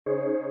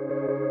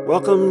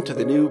Welcome to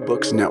the New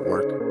Books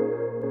Network.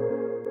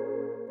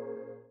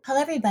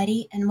 Hello,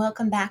 everybody, and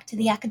welcome back to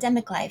The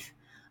Academic Life,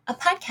 a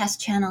podcast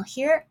channel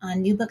here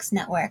on New Books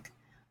Network.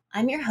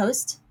 I'm your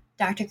host,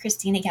 Dr.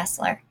 Christina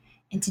Gessler,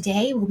 and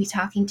today we'll be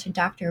talking to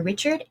Dr.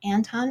 Richard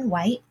Anton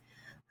White,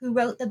 who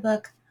wrote the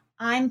book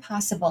I'm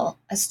Possible,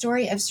 A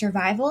Story of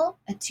Survival,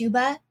 a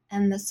Tuba,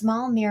 and the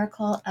Small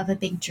Miracle of a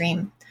Big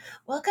Dream.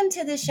 Welcome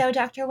to the show,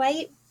 Dr.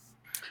 White.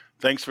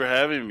 Thanks for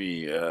having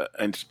me, and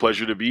it's a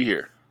pleasure to be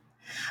here.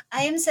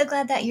 I am so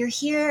glad that you're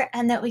here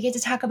and that we get to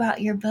talk about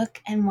your book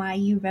and why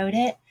you wrote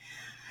it.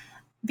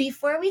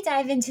 Before we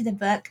dive into the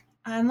book,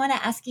 I want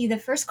to ask you the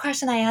first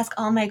question I ask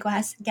all my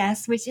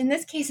guests, which in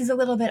this case is a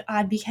little bit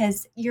odd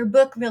because your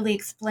book really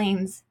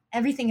explains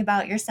everything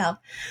about yourself.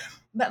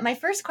 But my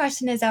first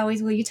question is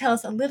always, will you tell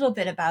us a little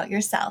bit about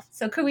yourself?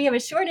 So could we have a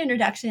short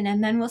introduction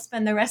and then we'll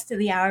spend the rest of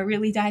the hour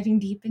really diving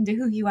deep into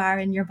who you are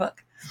and your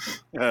book?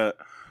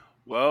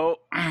 Well,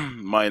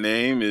 my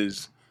name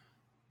is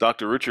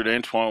Dr. Richard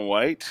Antoine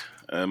White,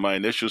 and my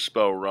initials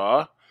spell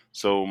Ra.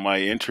 So my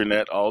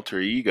internet alter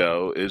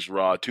ego is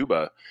Ra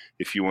Tuba.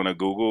 If you want to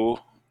Google,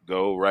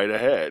 go right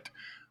ahead.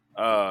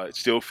 It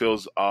still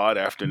feels odd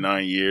after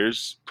 9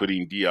 years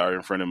putting DR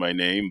in front of my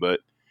name,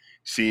 but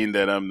seeing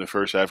that I'm the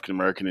first African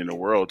American in the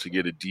world to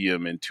get a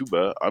DM in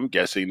Tuba, I'm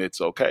guessing it's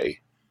okay.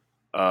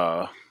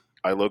 I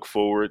look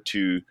forward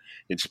to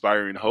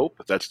inspiring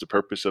hope. That's the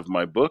purpose of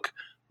my book.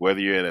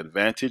 Whether you're at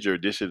advantage or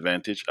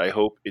disadvantage, I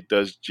hope it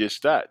does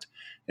just that.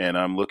 And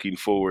I'm looking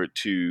forward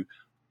to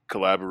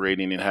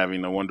collaborating and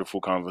having a wonderful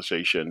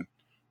conversation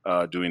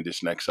during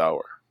this next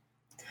hour.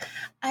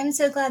 I'm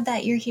so glad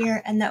that you're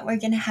here and that we're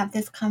going to have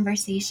this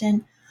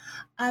conversation.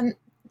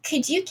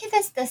 Could you give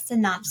us the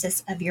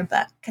synopsis of your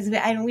book? Because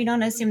we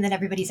don't assume that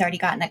everybody's already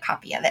gotten a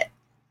copy of it.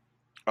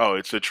 Oh,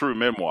 it's a true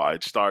memoir.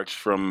 It starts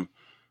from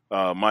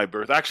my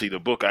birth. Actually, the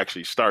book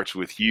actually starts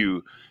with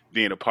you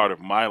being a part of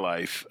my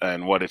life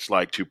and what it's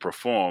like to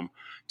perform,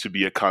 to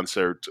be a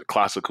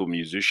classical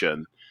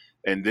musician.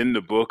 And then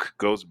the book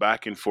goes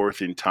back and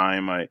forth in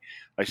time. I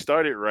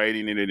started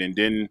writing it, and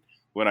then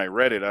when I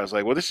read it, I was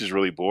like, well, this is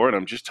really boring.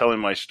 I'm just telling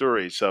my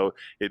story. So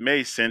it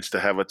made sense to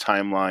have a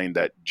timeline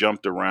that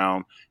jumped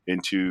around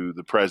into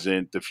the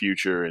present, the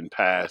future, and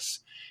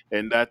past.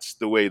 And that's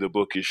the way the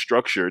book is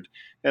structured.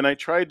 And I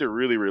tried to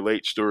really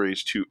relate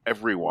stories to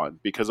everyone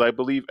because I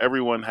believe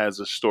everyone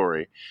has a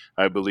story.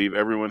 I believe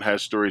everyone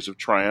has stories of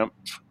triumph.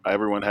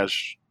 Everyone has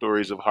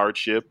stories of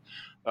hardship.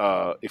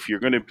 If you're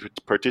going to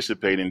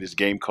participate in this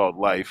game called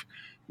life,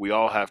 we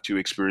all have to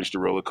experience the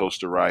roller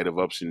coaster ride of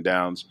ups and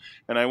downs.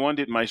 And I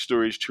wanted my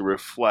stories to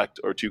reflect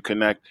or to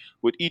connect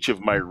with each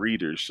of my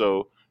readers.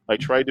 So I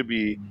tried to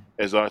be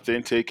as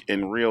authentic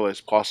and real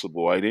as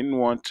possible. I didn't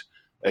want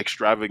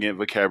extravagant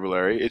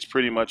vocabulary. It's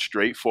pretty much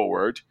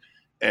straightforward.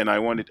 And I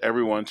wanted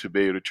everyone to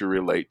be able to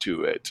relate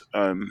to it.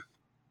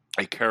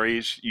 It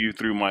carries you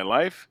through my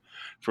life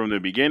from the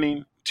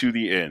beginning to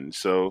the end.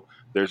 So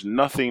there's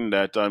nothing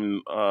that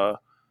I'm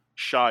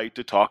shy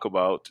to talk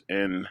about.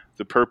 And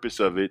the purpose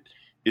of it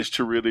is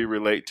to really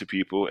relate to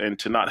people and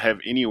to not have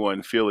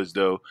anyone feel as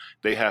though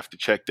they have to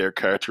check their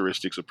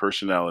characteristics of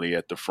personality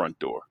at the front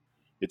door.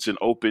 It's an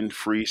open,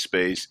 free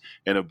space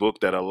and a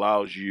book that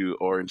allows you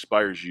or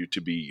inspires you to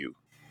be you.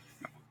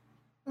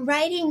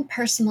 Writing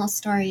personal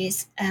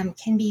stories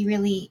can be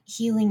really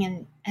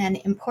healing and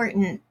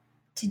important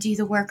to do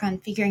the work on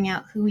figuring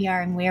out who we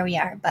are and where we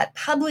are, but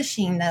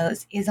publishing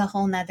those is a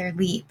whole nother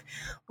leap.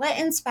 What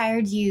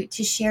inspired you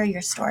to share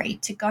your story,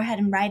 to go ahead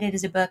and write it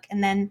as a book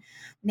and then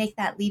make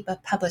that leap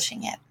of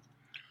publishing it?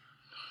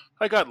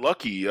 I got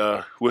lucky.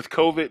 With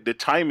COVID, the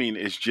timing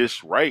is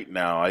just right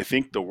now. I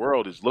think the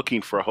world is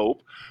looking for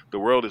hope. The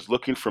world is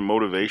looking for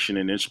motivation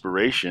and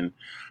inspiration.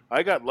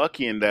 I got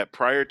lucky in that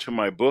prior to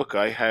my book,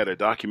 I had a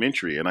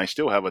documentary, and I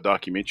still have a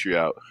documentary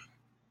out.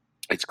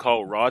 It's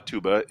called Raw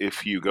Tuba.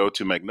 If you go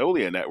to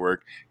Magnolia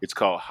Network, it's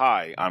called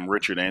Hi, I'm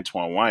Richard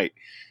Antoine White.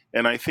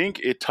 And I think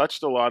it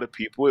touched a lot of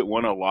people. It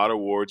won a lot of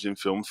awards in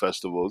film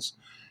festivals.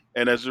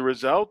 And as a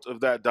result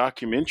of that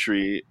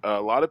documentary, a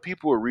lot of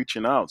people were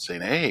reaching out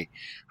saying, hey,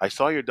 I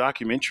saw your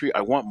documentary.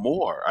 I want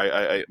more.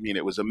 I mean,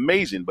 it was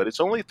amazing, but it's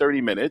only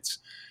 30 minutes.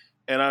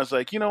 And I was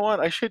like, you know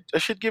what? I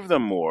should give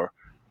them more.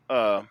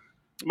 Uh,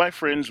 my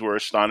friends were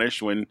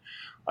astonished when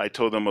I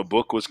told them a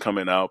book was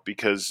coming out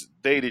because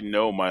they didn't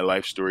know my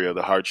life story or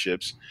the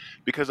hardships,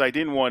 because I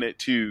didn't want it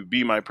to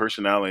be my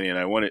personality, and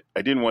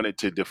I didn't want it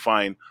to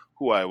define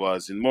who I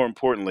was. And more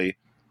importantly,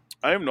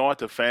 I am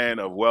not a fan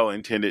of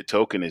well-intended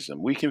tokenism.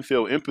 We can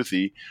feel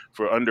empathy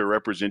for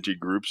underrepresented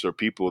groups or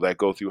people that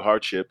go through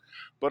hardship,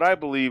 but I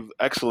believe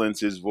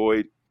excellence is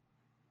void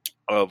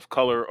of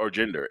color or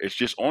gender. It's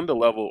just on the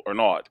level or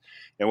not.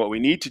 And what we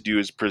need to do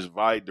is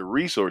provide the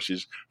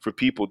resources for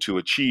people to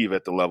achieve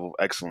at the level of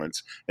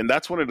excellence. And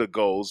that's one of the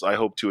goals I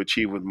hope to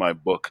achieve with my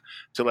book,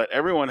 to let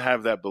everyone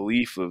have that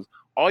belief of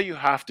all you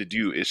have to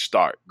do is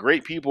start.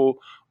 Great people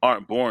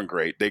aren't born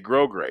great, they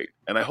grow great.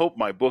 And I hope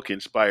my book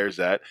inspires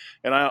that.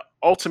 And I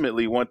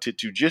ultimately wanted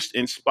to just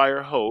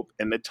inspire hope,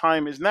 and the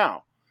time is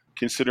now.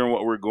 considering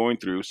what we're going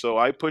through. So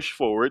I pushed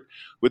forward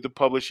with the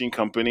publishing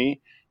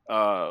company,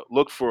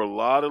 looked for a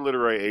lot of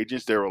literary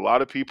agents. There were a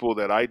lot of people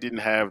that I didn't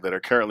have that are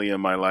currently in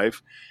my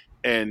life.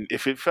 And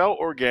if it felt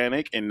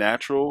organic and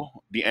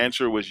natural, the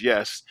answer was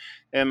yes.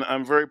 And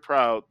I'm very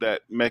proud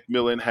that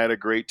Macmillan had a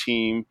great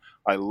team.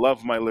 I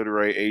love my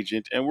literary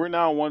agent, and we're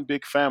now one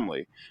big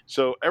family.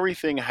 So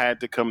everything had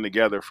to come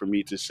together for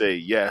me to say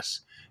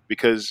yes,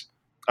 because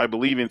I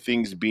believe in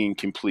things being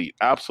complete,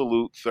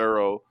 absolute,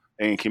 thorough,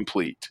 and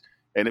complete.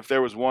 And if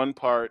there was one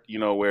part,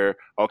 where,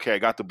 okay, I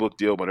got the book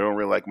deal, but I don't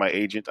really like my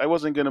agent, I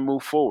wasn't going to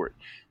move forward.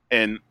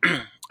 And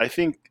I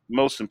think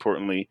most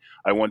importantly,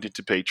 I wanted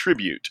to pay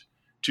tribute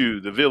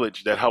to the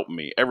village that helped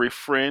me. Every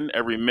friend,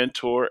 every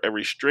mentor,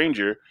 every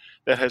stranger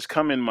that has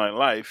come in my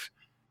life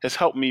has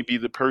helped me be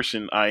the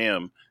person I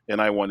am,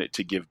 and I wanted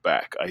to give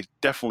back. I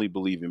definitely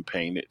believe in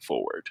paying it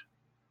forward.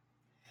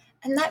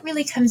 And that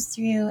really comes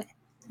through.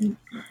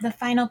 The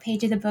final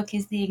page of the book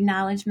is the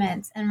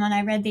acknowledgments. And when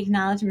I read the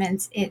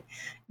acknowledgments,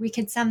 we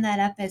could sum that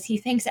up as he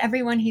thanks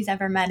everyone he's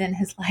ever met in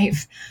his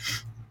life.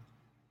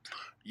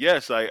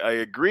 Yes, I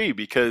agree,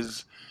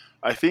 because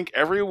I think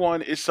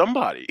everyone is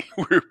somebody.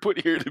 We're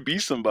put here to be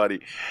somebody.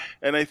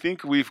 And I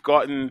think we've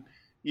gotten,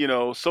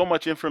 so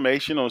much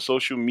information on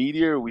social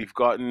media. We've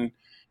gotten,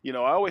 I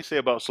always say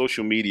about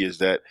social media is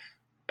that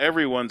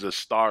everyone's a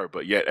star,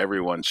 but yet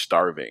everyone's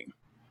starving.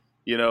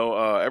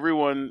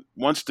 Everyone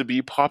wants to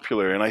be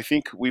popular, and I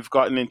think we've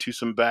gotten into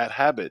some bad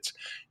habits,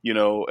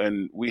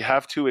 and we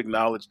have to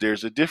acknowledge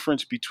there's a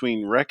difference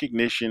between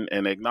recognition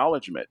and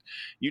acknowledgement.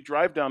 You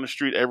drive down the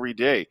street every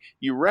day,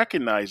 you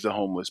recognize the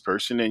homeless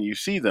person and you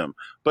see them,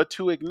 but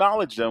to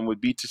acknowledge them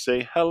would be to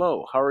say,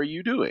 hello, how are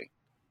you doing?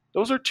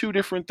 Those are two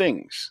different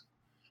things.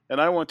 And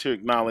I want to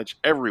acknowledge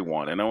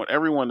everyone, and I want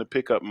everyone to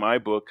pick up my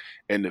book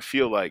and to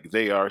feel like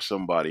they are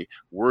somebody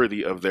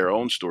worthy of their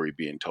own story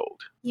being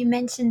told. You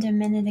mentioned a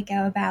minute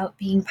ago about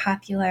being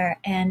popular,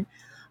 and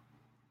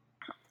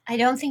I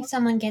don't think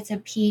someone gets a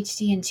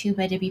PhD in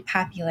tuba to be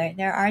popular.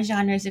 There are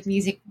genres of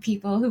music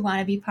people who want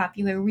to be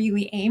popular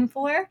really aim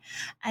for,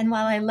 and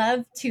while I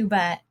love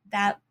tuba,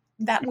 that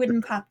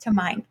wouldn't pop to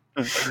mind.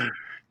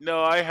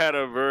 No,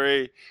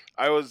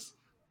 I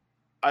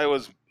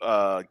was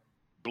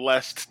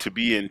blessed to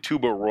be in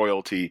tuba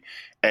royalty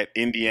at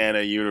Indiana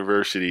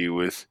University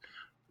with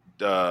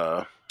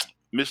uh,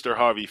 Mr.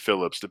 Harvey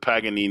Phillips, the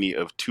Paganini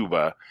of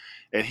tuba,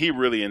 and he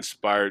really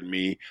inspired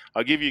me.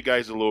 I'll give you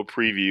guys a little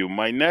preview.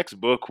 My next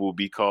book will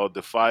be called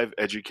The Five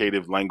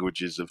Educative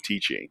Languages of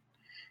Teaching.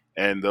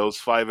 And those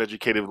five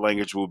educative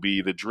languages will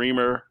be the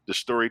dreamer, the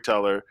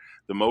storyteller,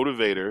 the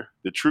motivator,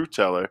 the truth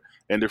teller,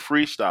 and the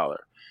freestyler.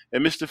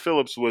 And Mr.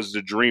 Phillips was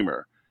the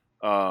dreamer.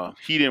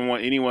 He didn't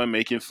want anyone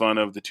making fun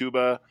of the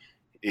tuba,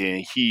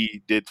 and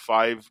he did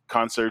 5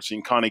 concerts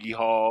in Carnegie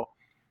Hall.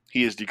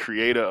 He is the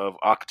creator of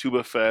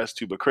Octuba Fest,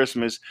 Tuba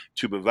Christmas,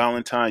 Tuba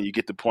Valentine. You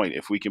get the point.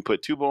 If we can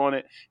put tuba on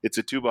it, it's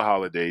a tuba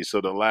holiday.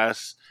 So the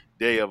last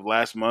day of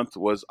last month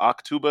was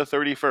October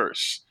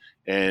 31st.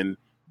 And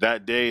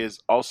that day is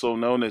also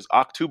known as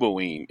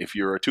Octubaween if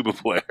you're a tuba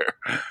player.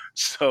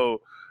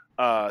 So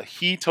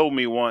he told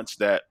me once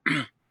that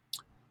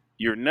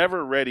you're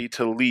never ready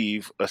to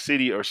leave a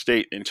city or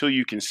state until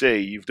you can say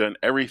you've done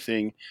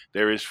everything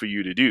there is for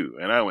you to do.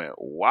 And I went,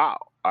 wow,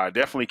 I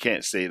definitely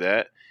can't say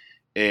that.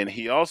 And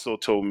he also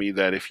told me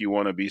that if you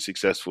want to be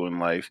successful in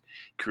life,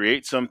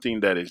 create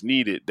something that is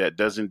needed that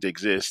doesn't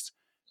exist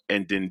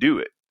and then do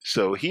it.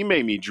 So he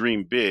made me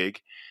dream big,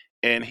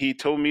 and he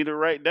told me to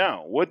write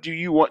down, what do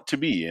you want to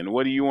be and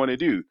what do you want to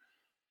do?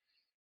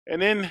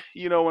 And then,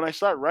 when I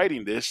start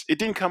writing this, it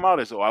didn't come out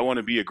as, oh, I want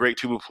to be a great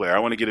tuba player. I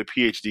want to get a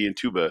PhD in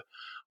tuba.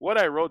 What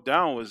I wrote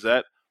down was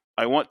that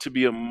I want to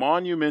be a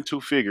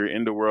monumental figure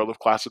in the world of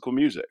classical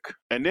music.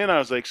 And then I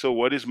was like, so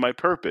what is my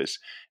purpose?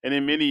 And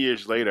then many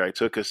years later, I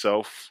took a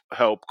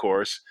self-help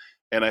course,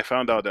 and I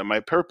found out that my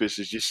purpose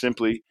is just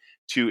simply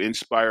to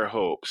inspire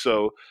hope.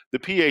 So the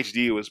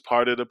PhD was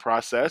part of the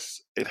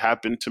process. I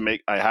happened to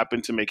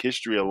make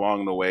history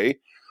along the way.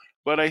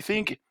 But I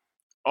think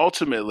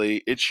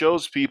ultimately it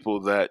shows people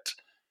that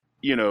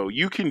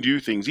you can do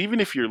things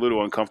even if you're a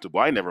little uncomfortable.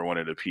 I never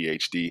wanted a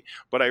PhD,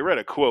 but I read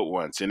a quote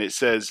once, and it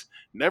says,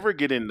 never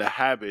get in the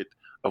habit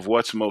of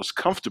what's most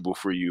comfortable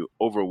for you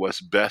over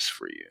what's best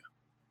for you.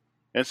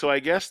 And so I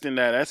guess in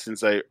that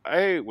essence,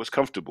 I was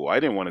comfortable. I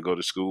didn't want to go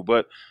to school,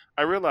 but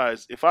I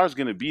realized if I was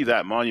going to be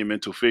that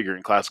monumental figure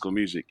in classical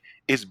music,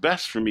 it's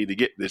best for me to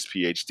get this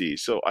PhD.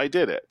 So I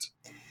did it.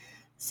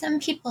 Some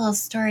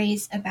people's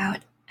stories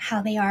about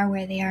how they are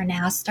where they are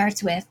now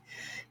starts with,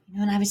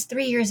 when I was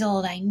 3 years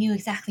old, I knew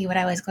exactly what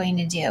I was going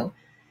to do.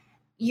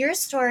 Your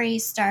story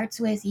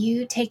starts with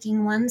you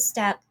taking one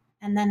step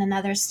and then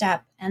another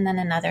step and then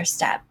another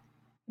step.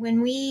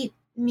 When we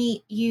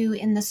meet you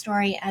in the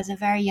story as a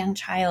very young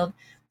child,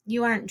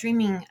 you aren't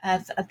dreaming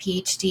of a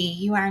PhD.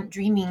 You aren't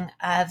dreaming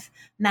of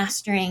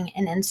mastering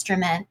an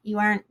instrument. You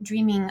aren't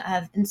dreaming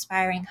of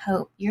inspiring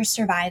hope. You're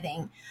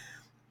surviving.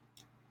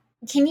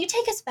 Can you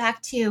take us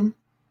back to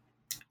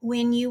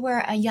when you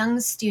were a young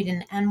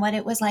student and what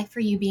it was like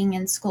for you being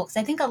in school. Because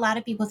I think a lot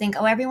of people think,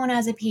 oh, everyone who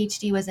has a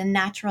PhD was a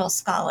natural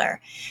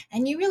scholar.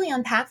 And you really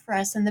unpack for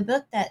us in the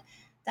book that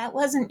that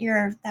wasn't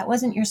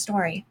your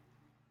story.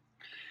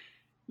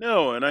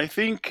 No, and I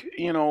think,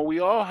 we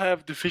all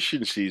have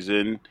deficiencies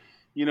and,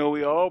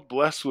 we all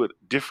blessed with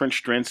different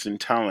strengths and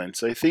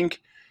talents. I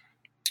think,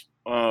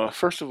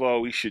 first of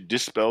all, we should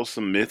dispel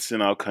some myths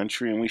in our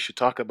country and we should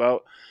talk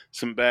about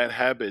some bad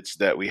habits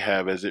that we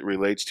have as it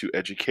relates to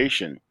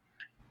education.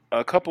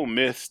 A couple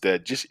myths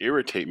that just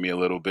irritate me a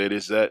little bit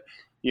is that,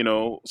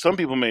 some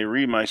people may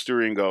read my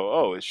story and go,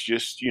 oh, it's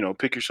just,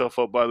 pick yourself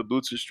up by the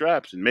boots and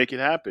straps and make it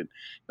happen.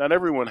 Not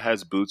everyone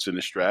has boots and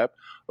a strap.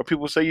 Or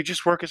people say you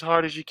just work as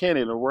hard as you can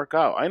and it'll work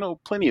out. I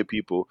know plenty of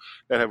people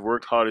that have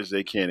worked hard as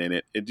they can and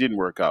it didn't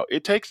work out.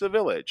 It takes a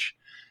village.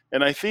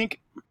 And I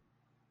think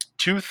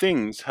two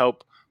things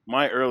help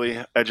my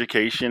early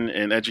education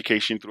and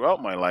education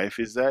throughout my life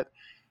is that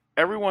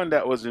everyone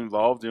that was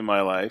involved in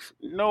my life,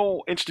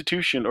 no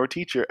institution or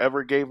teacher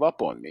ever gave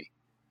up on me.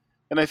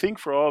 And I think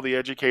for all the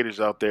educators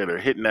out there that are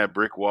hitting that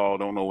brick wall,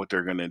 don't know what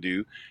they're going to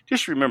do,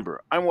 just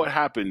remember, I'm what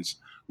happens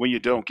when you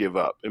don't give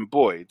up. And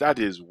boy, that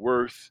is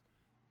worth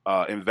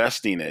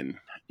investing in.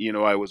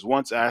 I was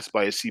once asked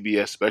by a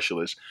CBS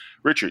specialist,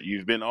 Richard,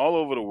 you've been all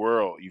over the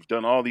world. You've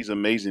done all these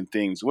amazing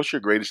things. What's your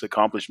greatest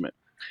accomplishment?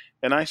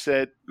 And I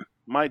said,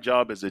 my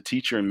job as a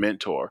teacher and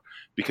mentor,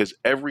 because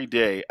every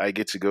day I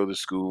get to go to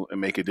school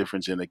and make a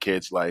difference in a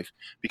kid's life,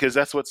 because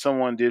that's what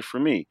someone did for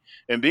me.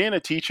 And being a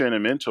teacher and a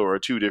mentor are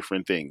two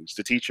different things.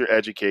 The teacher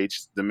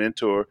educates, the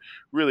mentor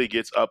really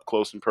gets up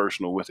close and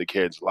personal with a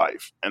kid's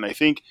life. And I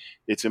think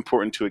it's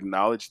important to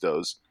acknowledge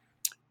those.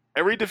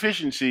 Every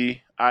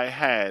deficiency I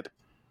had,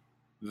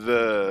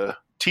 the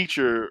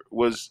teacher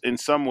was in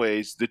some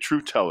ways the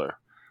truth teller,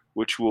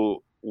 which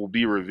will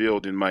be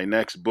revealed in my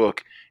next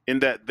book, in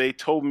that they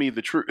told me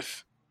the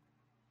truth.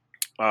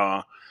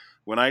 Uh,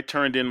 when I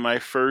turned in my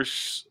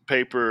first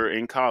paper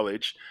in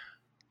college,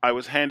 I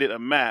was handed a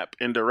map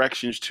and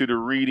directions to the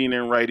reading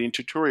and writing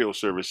tutorial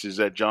services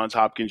at Johns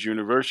Hopkins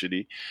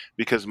University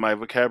because my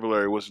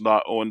vocabulary was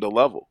not on the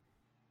level.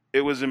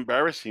 It was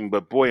embarrassing,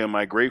 but boy, am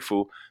I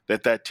grateful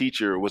that that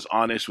teacher was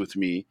honest with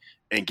me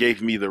and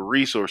gave me the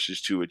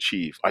resources to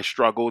achieve. I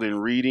struggled in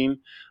reading.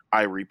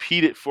 I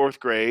repeated fourth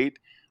grade.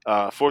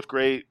 Fourth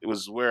grade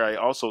was where I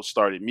also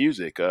started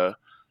music.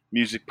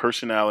 Music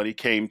personality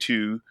came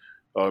to,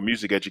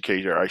 music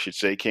educator, I should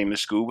say, came to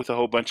school with a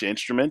whole bunch of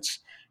instruments.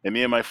 And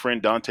me and my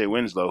friend Dante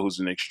Winslow, who's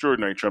an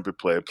extraordinary trumpet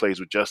player, plays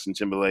with Justin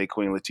Timberlake,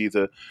 Queen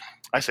Latifah.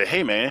 I said,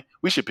 hey, man,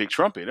 we should pick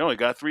trumpet. It only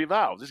got three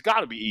valves. It's got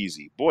to be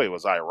easy. Boy,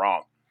 was I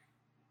wrong.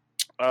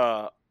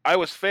 I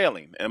was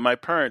failing, and my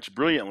parents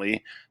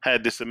brilliantly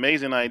had this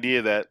amazing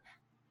idea that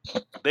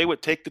they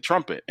would take the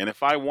trumpet, and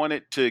if I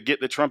wanted to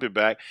get the trumpet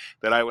back,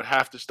 that I would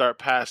have to start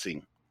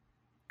passing.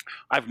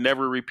 I've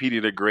never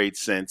repeated a grade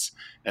since,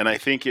 and I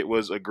think it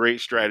was a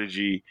great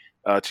strategy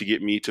to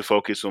get me to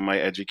focus on my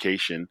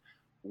education.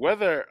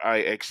 Whether I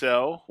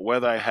excel,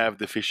 whether I have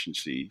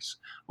deficiencies,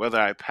 whether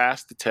I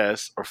pass the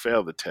test or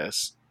fail the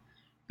test,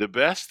 the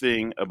best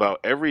thing about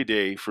every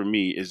day for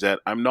me is that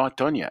I'm not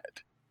done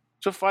yet.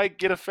 So if I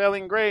get a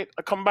failing grade,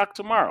 I come back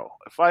tomorrow.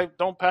 If I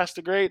don't pass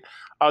the grade,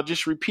 I'll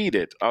just repeat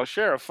it. I'll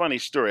share a funny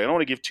story. I don't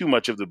want to give too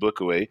much of the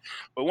book away,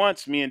 but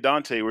once me and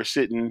Dante were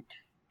sitting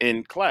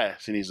in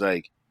class and he's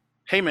like,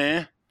 hey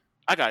man,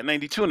 I got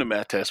 92 in the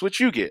math test. What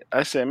you get?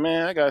 I said,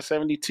 man, I got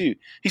 72.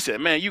 He said,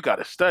 man, you got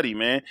to study,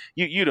 man.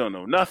 You don't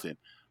know nothing.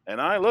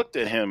 And I looked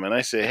at him and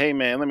I said, hey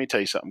man, let me tell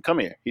you something. Come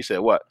here. He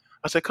said, what?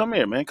 I said, come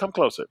here, man. Come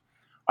closer.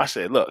 I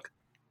said, look,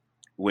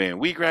 when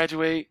we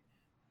graduate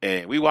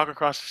and we walk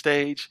across the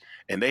stage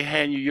and they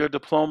hand you your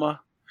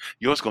diploma,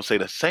 yours gonna say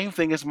the same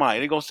thing as mine.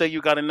 They're gonna say you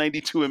got a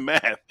 92 in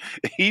math.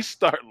 He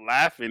started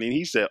laughing and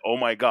he said, oh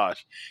my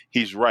gosh,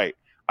 he's right.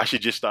 I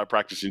should just start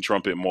practicing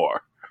trumpet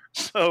more.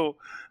 So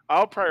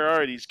our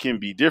priorities can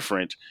be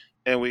different,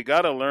 and we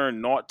got to learn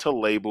not to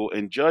label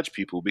and judge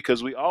people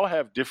because we all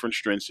have different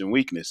strengths and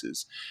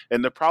weaknesses.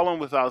 And the problem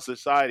with our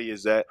society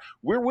is that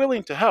we're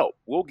willing to help.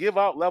 We'll give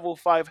out level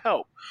 5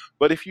 help.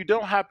 But if you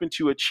don't happen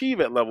to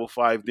achieve at level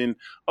 5, then,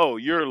 oh,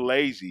 you're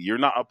lazy. You're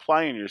not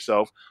applying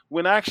yourself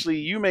when actually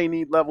you may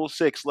need level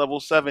 6, level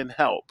 7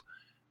 help,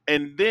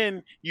 and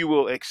then you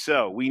will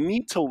excel. We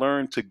need to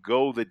learn to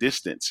go the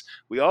distance.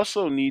 We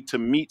also need to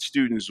meet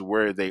students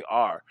where they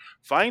are.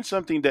 Find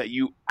something that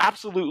you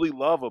absolutely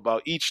love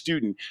about each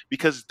student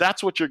because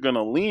that's what you're going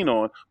to lean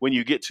on when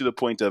you get to the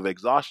point of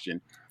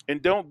exhaustion.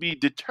 And don't be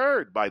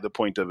deterred by the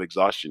point of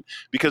exhaustion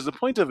because the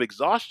point of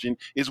exhaustion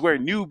is where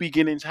new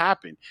beginnings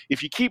happen.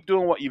 If you keep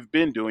doing what you've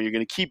been doing, you're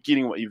going to keep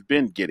getting what you've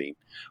been getting.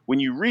 When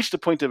you reach the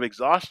point of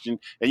exhaustion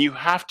and you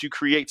have to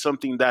create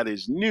something that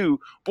is new,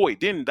 boy,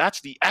 then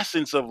that's the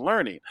essence of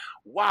learning.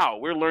 Wow,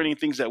 we're learning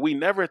things that we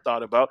never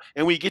thought about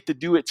and we get to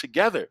do it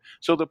together.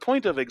 So the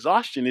point of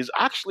exhaustion is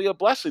actually a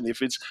blessing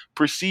if it's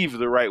perceived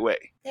the right way.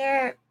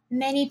 There are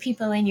many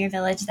people in your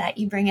village that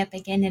you bring up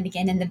again and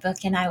again in the book,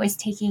 and I was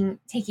taking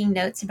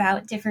notes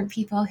about different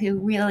people who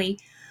really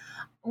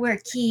were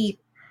key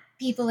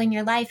people in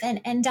your life,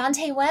 and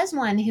Dante was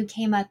one who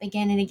came up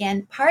again and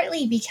again,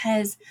 partly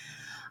because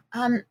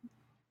um,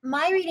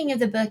 my reading of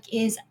the book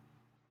is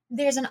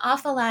there's an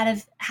awful lot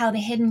of how the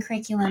hidden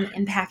curriculum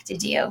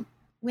impacted you.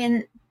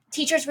 When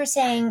teachers were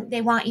saying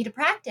they want you to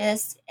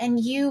practice, and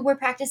you were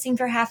practicing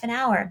for half an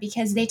hour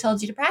because they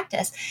told you to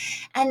practice.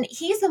 And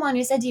he's the one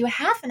who said to you,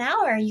 half an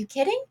hour? Are you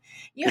kidding?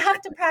 You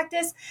have to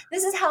practice.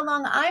 This is how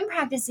long I'm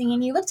practicing.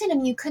 And you looked at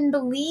him, you couldn't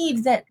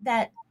believe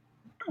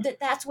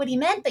that's what he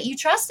meant, but you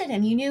trusted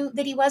him. You knew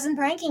that he wasn't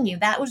pranking you.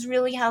 That was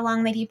really how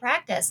long that he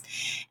practiced.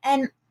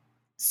 And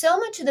so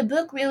much of the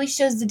book really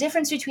shows the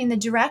difference between the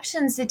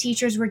directions the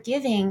teachers were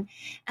giving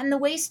and the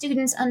way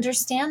students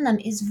understand them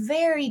is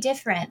very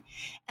different.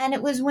 And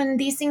it was when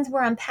these things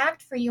were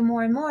unpacked for you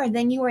more and more,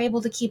 then you were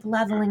able to keep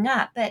leveling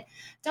up. But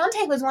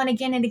Dante was one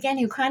again and again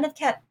who kind of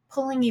kept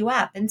pulling you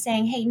up and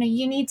saying, hey, no,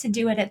 you need to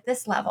do it at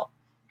this level.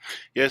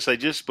 Yes, I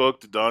just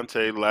spoke to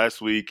Dante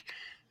last week,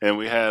 and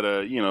we had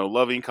a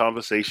loving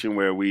conversation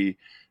where we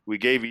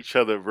gave each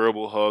other a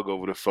verbal hug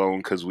over the phone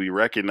because we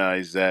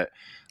recognized that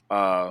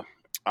uh,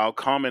 our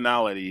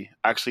commonality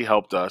actually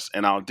helped us,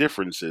 and our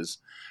differences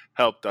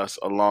helped us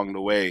along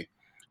the way.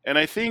 And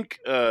I think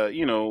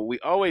we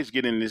always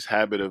get in this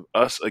habit of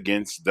us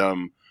against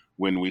them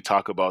when we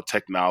talk about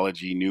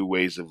technology, new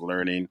ways of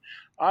learning.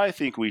 I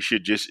think we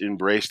should just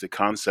embrace the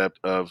concept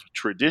of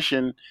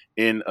tradition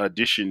in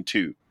addition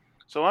to.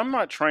 So I'm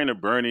not trying to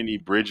burn any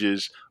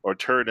bridges or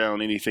tear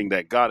down anything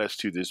that got us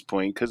to this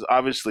point because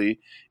obviously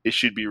it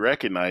should be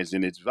recognized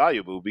and it's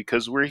valuable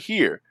because we're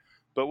here.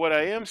 But what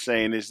I am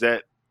saying is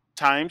that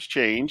times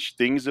change,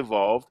 things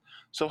evolve.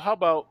 So how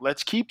about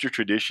let's keep the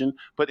tradition,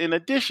 but in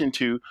addition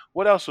to,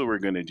 what else are we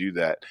going to do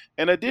that?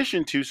 In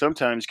addition to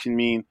sometimes can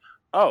mean,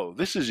 oh,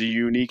 this is a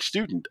unique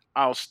student.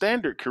 Our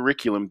standard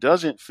curriculum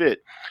doesn't fit.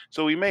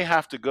 So we may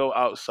have to go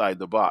outside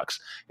the box.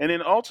 And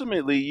then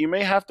ultimately, you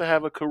may have to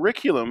have a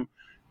curriculum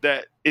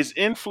that is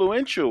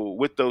influential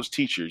with those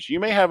teachers. You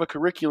may have a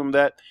curriculum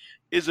that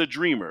is a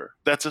dreamer,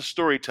 that's a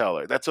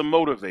storyteller, that's a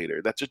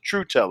motivator, that's a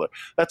true teller,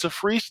 that's a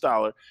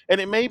freestyler. And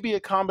it may be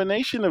a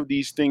combination of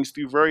these things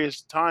through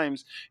various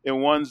times in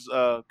one's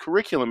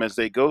curriculum as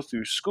they go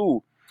through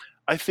school.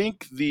 I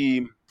think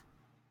the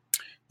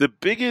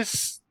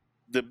biggest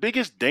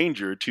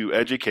danger to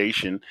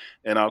education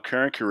and our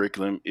current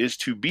curriculum is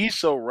to be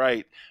so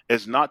right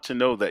as not to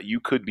know that you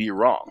could be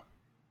wrong.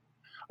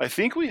 I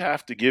think we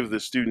have to give the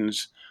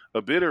students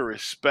a bit of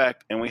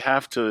respect and we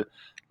have to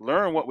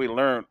learn what we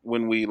learn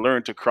when we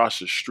learn to cross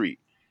the street.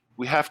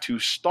 We have to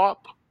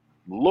stop,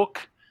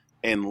 look,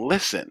 and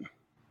listen.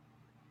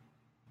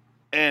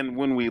 And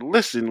when we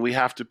listen, we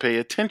have to pay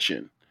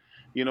attention.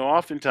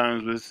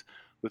 Oftentimes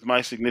with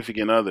my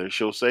significant other,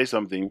 she'll say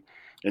something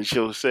and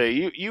she'll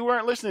say, you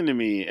weren't listening to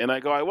me. And I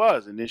go, I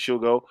was. And then she'll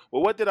go,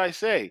 well, what did I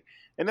say?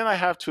 And then I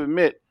have to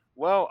admit,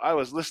 well, I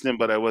was listening,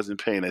 but I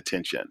wasn't paying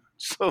attention.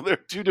 So there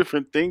are two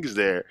different things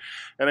there.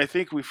 And I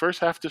think we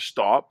first have to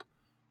stop,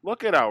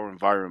 look at our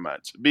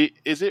environment.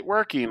 Is it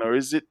working or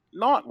is it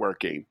not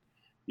working?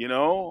 We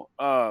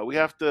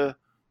have to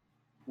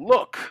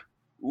look,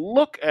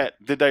 look at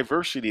the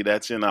diversity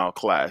that's in our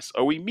class.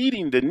 Are we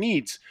meeting the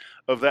needs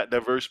of that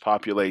diverse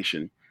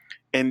population?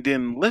 And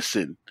then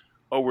listen.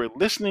 Or we're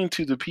listening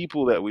to the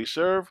people that we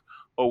serve,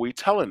 or we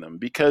telling them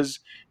because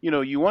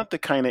you want the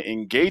kind of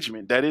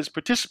engagement that is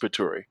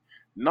participatory,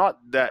 not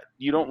that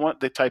you don't want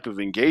the type of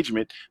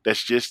engagement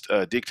that's just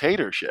a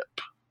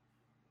dictatorship.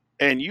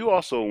 And you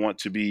also want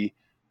to be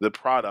the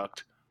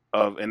product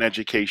of an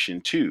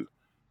education too.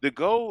 The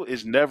goal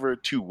is never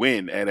to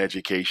win an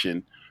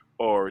education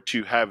or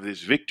to have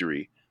this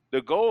victory.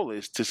 The goal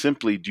is to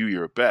simply do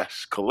your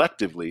best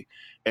collectively,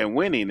 and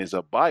winning is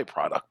a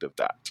byproduct of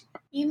that.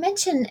 You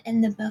mentioned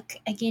in the book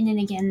again and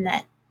again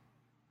that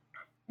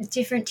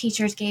different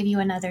teachers gave you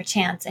another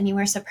chance and you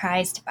were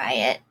surprised by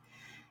it.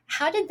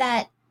 How did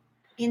that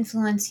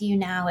influence you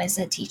now as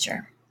a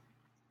teacher?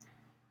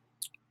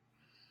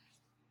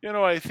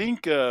 I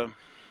think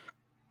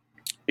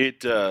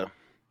it, uh,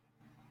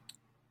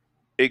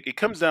 it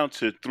comes down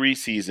to three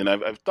C's, and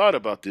I've thought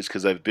about this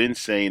because I've been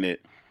saying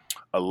it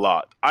a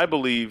lot. I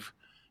believe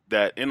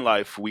that in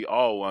life we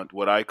all want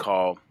what I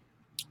call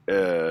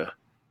uh,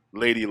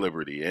 Lady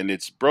Liberty, and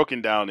it's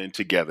broken down in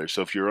together.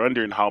 So if you're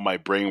wondering how my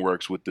brain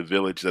works with the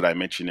village that I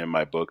mentioned in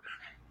my book,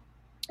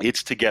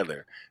 it's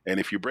together. And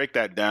if you break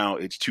that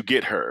down, it's to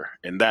get her.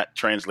 And that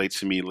translates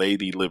to me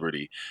Lady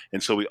Liberty.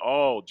 And so we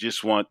all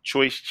just want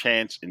choice,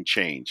 chance, and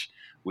change.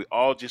 We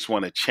all just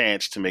want a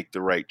chance to make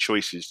the right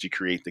choices to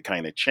create the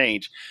kind of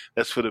change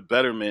that's for the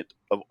betterment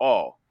of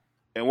all.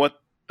 And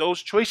what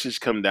those choices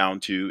come down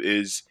to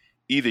is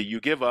either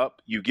you give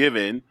up, you give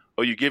in,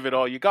 or you give it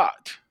all you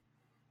got.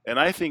 And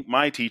I think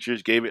my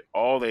teachers gave it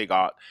all they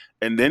got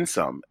and then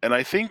some. And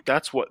I think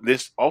that's what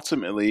this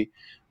ultimately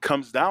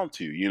comes down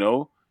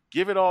to,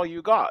 give it all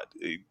you got.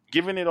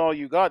 Giving it all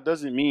you got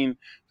doesn't mean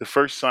the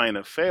first sign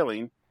of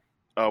failing,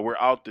 we're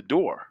out the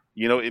door.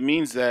 It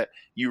means that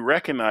you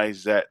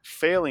recognize that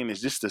failing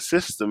is just a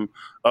system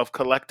of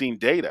collecting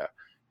data.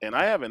 And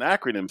I have an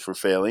acronym for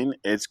failing.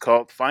 It's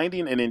called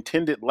Finding an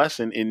Intended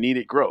Lesson in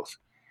Needed Growth.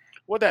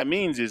 What that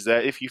means is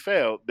that if you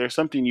failed, there's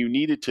something you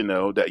needed to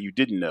know that you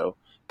didn't know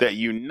that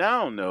you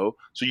now know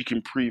so you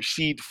can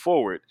proceed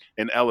forward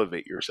and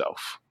elevate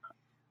yourself.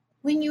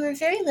 When you were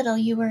very little,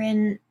 you were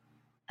in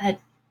a,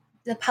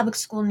 the public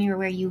school near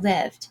where you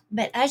lived.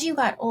 But as you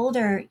got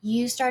older,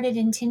 you started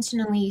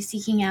intentionally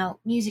seeking out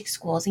music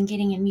schools and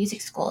getting in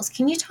music schools.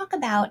 Can you talk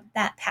about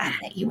that path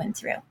that you went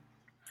through?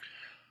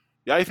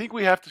 Yeah, I think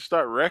we have to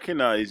start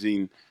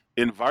recognizing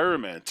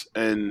environment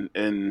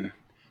and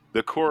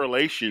the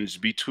correlations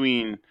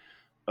between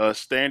a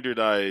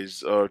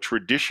standardized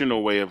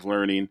traditional way of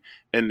learning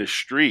in the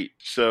street.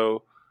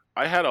 So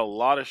I had a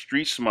lot of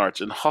street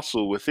smarts and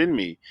hustle within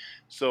me.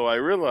 So I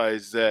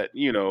realized that,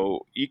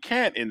 you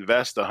can't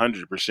invest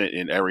 100%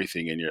 in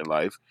everything in your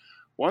life.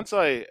 Once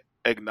I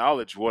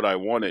acknowledged what I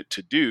wanted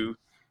to do,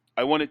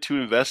 I wanted to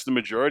invest the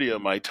majority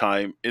of my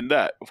time in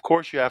that. Of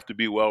course, you have to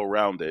be well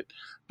rounded,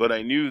 but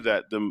I knew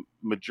that the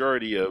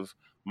majority of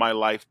my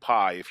life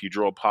pie, if you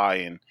draw a pie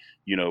and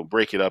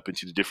break it up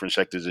into the different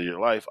sectors of your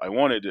life, I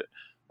wanted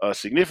a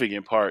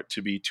significant part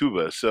to be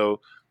tuba.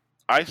 So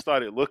I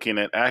started looking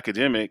at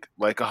academic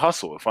like a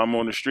hustle. If I'm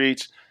on the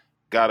streets,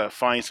 gotta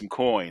find some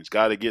coins,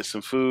 gotta get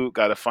some food,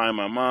 gotta find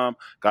my mom,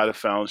 gotta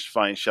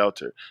find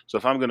shelter. So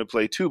if I'm gonna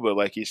play tuba,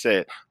 like you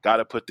said,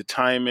 gotta put the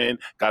time in,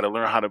 gotta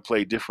learn how to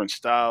play different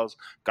styles,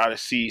 gotta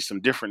see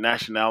some different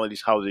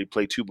nationalities, how they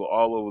play tuba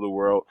all over the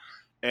world.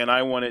 And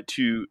I wanted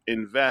to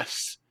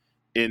invest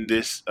in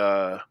this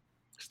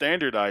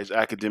standardized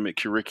academic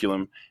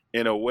curriculum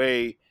in a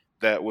way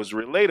that was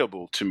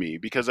relatable to me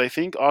because I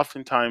think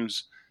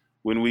oftentimes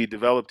when we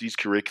develop these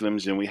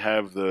curriculums and we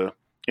have the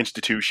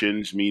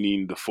institutions,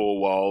 meaning the full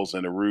walls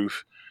and a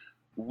roof,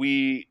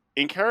 we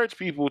encourage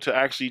people to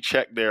actually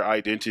check their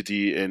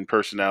identity and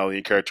personality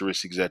and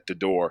characteristics at the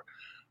door,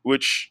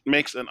 which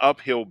makes an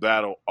uphill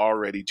battle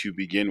already to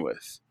begin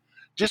with.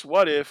 Just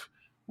what if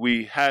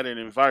we had an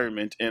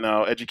environment in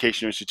our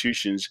educational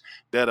institutions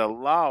that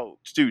allow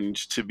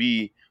students to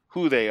be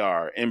who they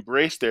are,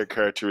 embrace their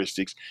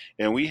characteristics,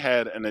 and we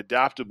had an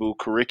adaptable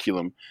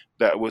curriculum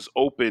that was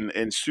open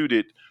and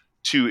suited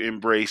to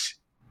embrace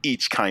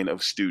each kind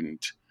of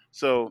student.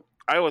 So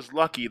I was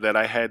lucky that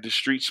I had the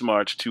street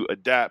smarts to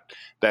adapt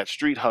that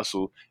street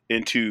hustle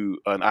into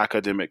an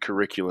academic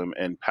curriculum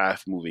and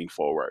path moving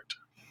forward.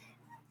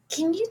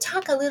 Can you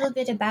talk a little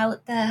bit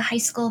about the High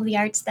School of the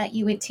Arts that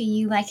you went to?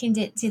 You likened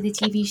it to the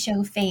TV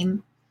show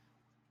Fame.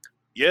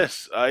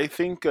 Yes, I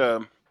think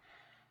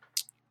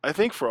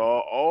for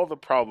all the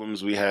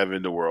problems we have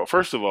in the world,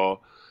 first of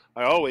all,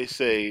 I always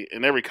say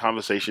in every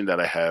conversation that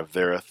I have,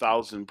 there are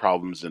 1,000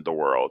 problems in the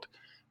world.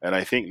 And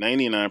I think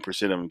 99%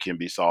 of them can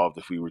be solved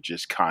if we were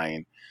just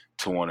kind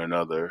to one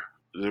another.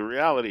 The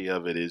reality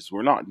of it is,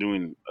 we're not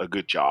doing a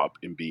good job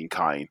in being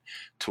kind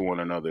to one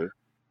another.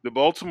 The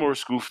Baltimore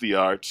School for the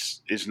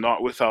Arts is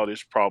not without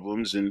its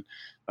problems. And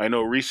I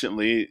know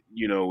recently,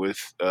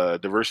 with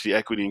diversity,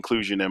 equity,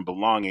 inclusion, and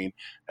belonging,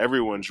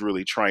 everyone's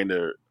really trying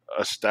to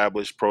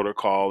establish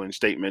protocol and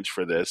statements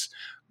for this,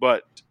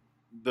 but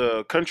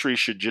the country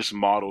should just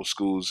model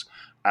schools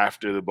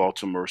after the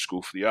Baltimore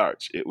School for the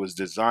Arts. It was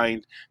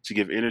designed to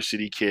give inner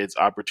city kids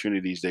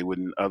opportunities they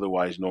wouldn't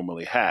otherwise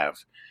normally have.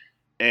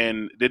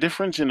 And the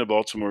difference in the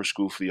Baltimore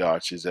School for the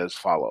Arts is as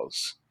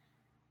follows.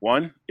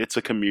 One, it's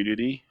a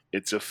community,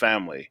 it's a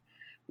family.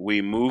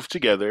 We move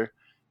together,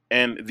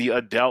 and the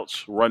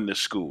adults run the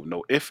school.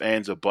 No ifs,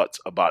 ands, or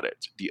buts about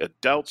it. The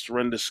adults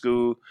run the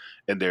school,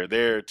 and they're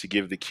there to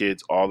give the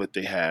kids all that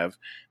they have.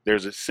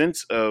 There's a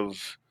sense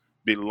of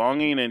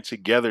belonging and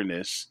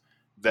togetherness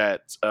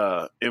that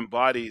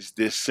embodies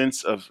this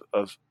sense of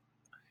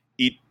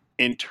e-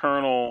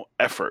 internal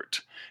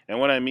effort. And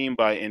what I mean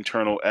by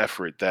internal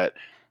effort, that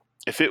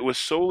if it was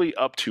solely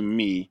up to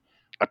me,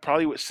 I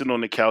probably would sit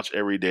on the couch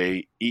every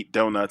day, eat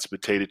donuts,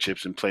 potato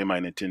chips, and play my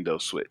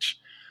Nintendo Switch.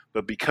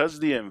 But because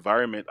of the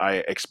environment I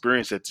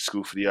experienced at the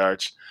School for the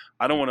Arts,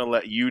 I don't want to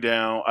let you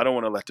down. I don't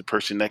want to let the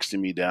person next to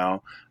me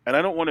down. And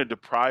I don't want to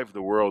deprive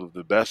the world of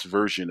the best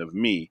version of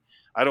me.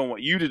 I don't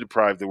want you to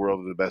deprive the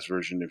world of the best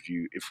version of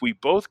you. If we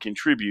both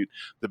contribute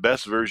the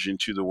best version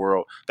to the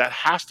world, that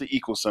has to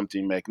equal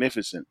something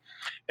magnificent.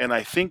 And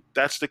I think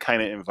that's the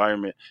kind of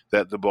environment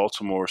that the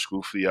Baltimore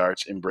School for the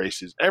Arts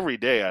embraces. Every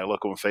day I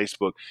look on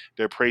Facebook,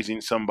 they're praising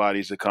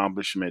somebody's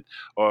accomplishment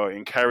or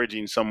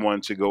encouraging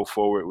someone to go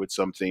forward with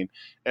something.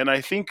 And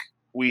I think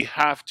we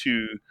have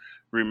to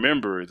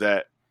remember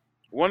that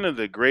one of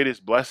the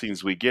greatest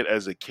blessings we get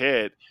as a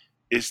kid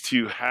is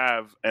to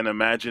have an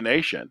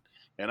imagination.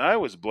 And I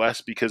was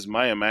blessed because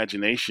my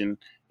imagination,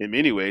 in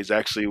many ways,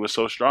 actually was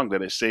so strong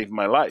that it saved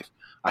my life.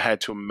 I had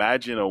to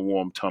imagine a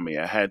warm tummy.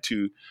 I had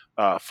to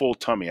full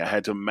tummy. I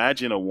had to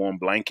imagine a warm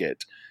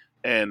blanket.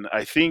 And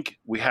I think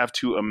we have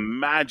to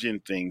imagine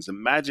things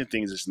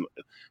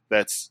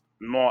that's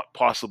not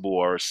possible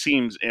or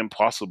seems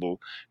impossible,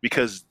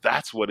 because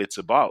that's what it's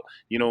about.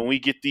 When we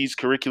get these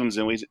curriculums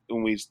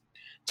and we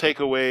take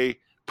away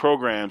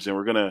programs, and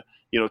we're gonna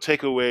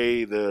take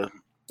away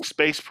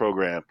space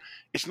program,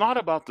 it's not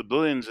about the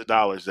billions of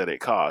dollars that it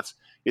costs.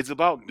 It's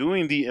about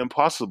doing the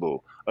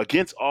impossible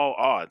against all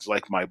odds,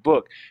 like my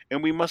book.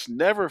 And we must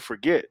never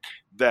forget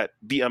that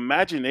the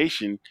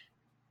imagination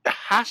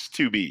has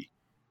to be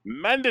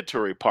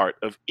mandatory part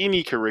of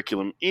any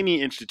curriculum,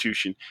 any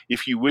institution,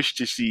 if you wish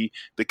to see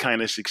the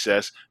kind of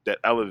success that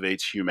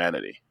elevates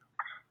humanity.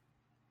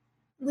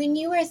 When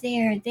you were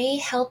there, they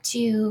helped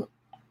you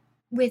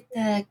with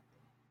the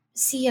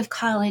sea of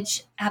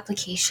college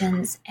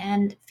applications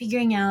and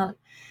figuring out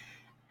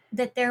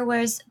that there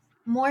was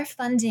more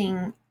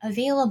funding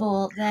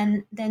available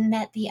than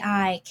met the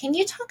eye. Can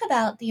you talk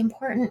about the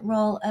important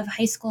role of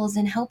high schools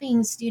in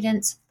helping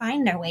students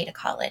find their way to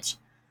college?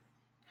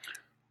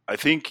 I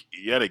think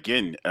yet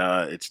again,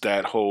 it's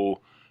that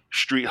whole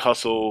street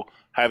hustle,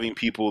 having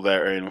people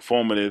that are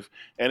informative,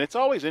 and it's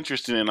always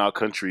interesting in our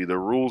country the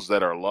rules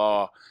that are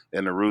law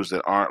and the rules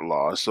that aren't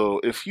law.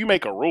 So if you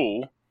make a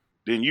rule,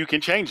 then you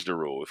can change the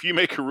rule. If you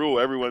make a rule,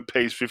 everyone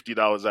pays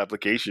 $50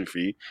 application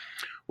fee.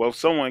 Well, if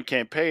someone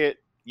can't pay it,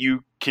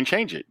 you can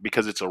change it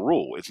because it's a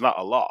rule. It's not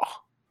a law,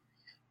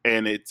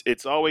 and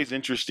it's always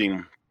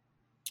interesting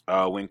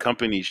when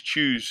companies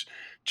choose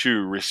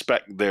to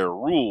respect their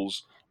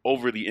rules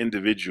over the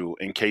individual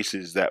in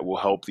cases that will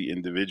help the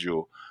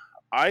individual.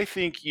 I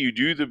think you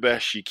do the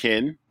best you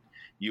can.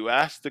 You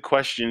ask the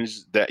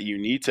questions that you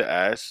need to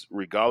ask,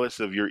 regardless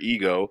of your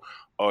ego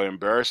or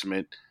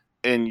embarrassment,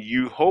 and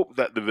you hope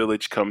that the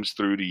village comes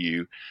through to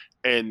you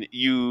and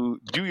you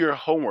do your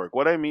homework.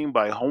 What I mean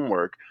by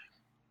homework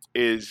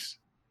is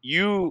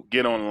you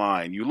get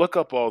online, you look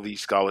up all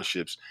these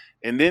scholarships,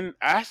 and then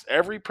ask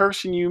every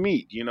person you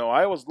meet. You know,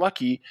 I was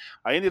lucky.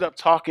 I ended up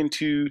talking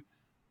to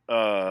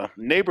a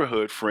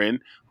neighborhood friend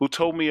who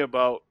told me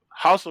about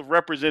House of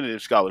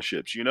Representative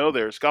scholarships. You know,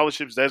 there are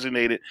scholarships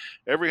designated.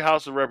 Every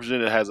House of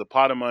Representative has a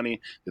pot of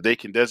money that they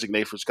can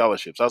designate for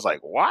scholarships. I was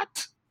like,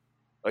 what?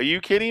 Are you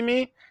kidding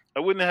me? I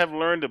wouldn't have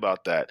learned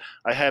about that.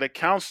 I had a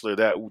counselor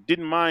that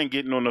didn't mind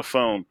getting on the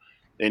phone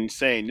and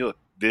saying, look,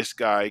 this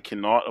guy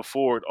cannot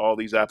afford all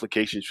these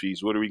application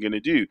fees. What are we going to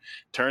do?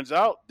 Turns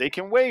out they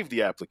can waive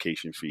the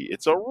application fee.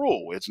 It's a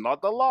rule, it's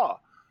not the law.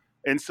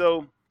 And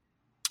so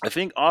I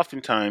think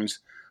oftentimes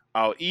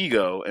our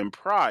ego and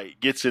pride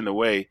gets in the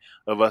way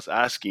of us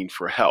asking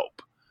for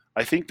help.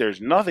 I think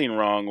there's nothing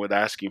wrong with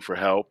asking for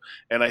help.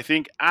 And I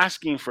think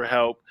asking for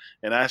help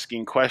and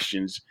asking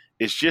questions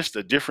is just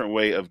a different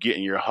way of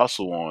getting your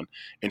hustle on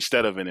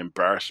instead of an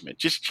embarrassment.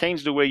 Just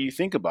change the way you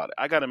think about it.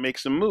 I got to make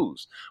some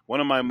moves. One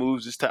of my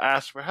moves is to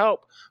ask for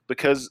help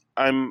because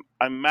I'm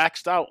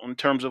maxed out in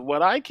terms of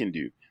what I can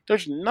do.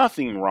 There's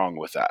nothing wrong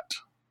with that.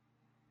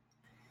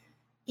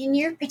 In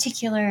your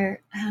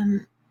particular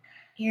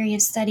area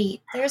of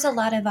study, there's a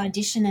lot of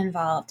audition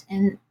involved,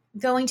 and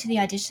going to the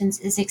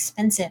auditions is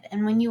expensive.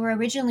 And when you were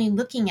originally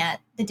looking at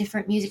the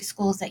different music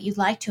schools that you'd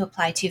like to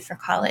apply to for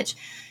college,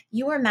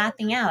 you were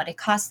mapping out it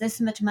costs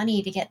this much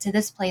money to get to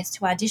this place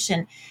to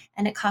audition,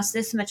 and it costs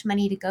this much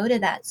money to go to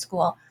that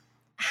school.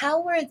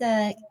 How were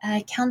the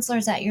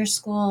counselors at your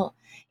school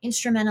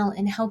instrumental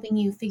in helping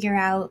you figure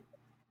out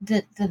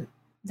the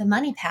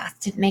money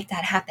path to make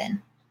that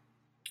happen?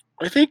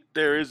 I think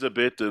there is a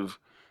bit of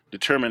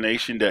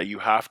determination that you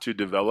have to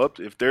develop.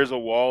 If there's a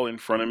wall in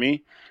front of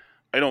me,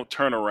 I don't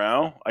turn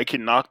around. I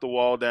can knock the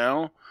wall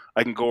down.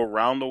 I can go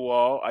around the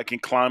wall. I can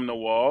climb the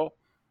wall.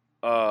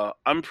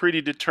 I'm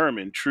pretty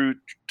determined. True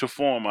to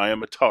form, I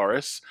am a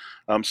Taurus.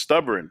 I'm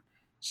stubborn.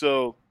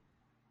 So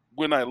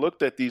when I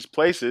looked at these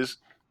places,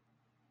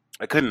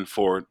 I couldn't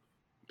afford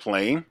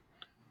playing.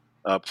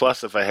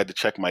 Plus, if I had to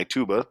check my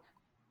tuba,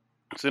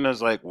 so then I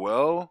was like,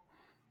 well,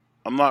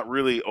 I'm not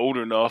really old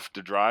enough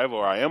to drive,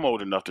 or I am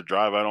old enough to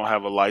drive. I don't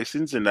have a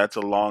license, and that's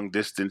a long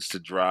distance to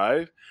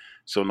drive.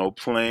 So no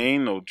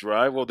plane, no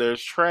drive. Well,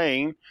 there's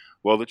train.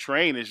 Well, the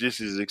train is just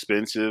as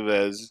expensive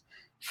as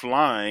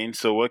flying.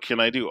 So what can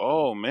I do?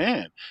 Oh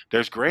man,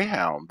 there's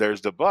Greyhound.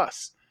 There's the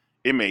bus.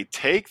 It may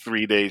take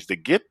 3 days to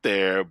get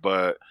there,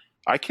 but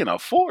I can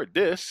afford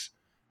this.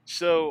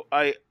 So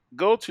I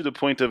go to the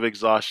point of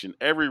exhaustion.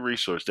 Every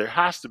resource. There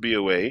has to be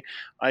a way.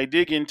 I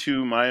dig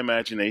into my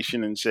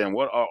imagination and saying,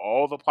 what are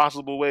all the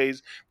possible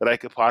ways that I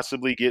could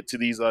possibly get to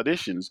these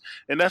auditions?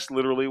 And that's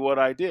literally what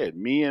I did.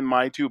 Me and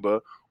my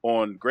tuba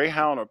on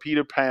Greyhound or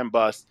Peter Pan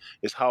bus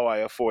is how I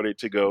afforded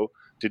to go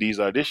to these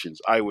auditions.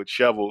 I would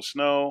shovel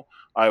snow,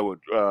 I would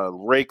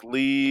rake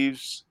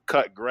leaves,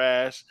 cut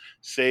grass,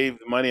 save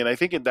money. And I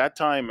think at that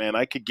time, man,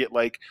 I could get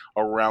like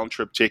a round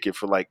trip ticket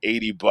for like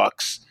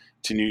 $80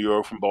 to New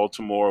York from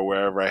Baltimore or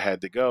wherever I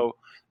had to go.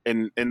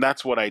 And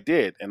that's what I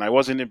did. And I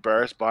wasn't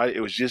embarrassed by it.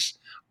 It was just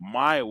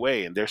my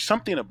way. And there's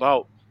something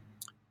about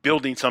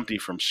building something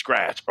from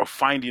scratch or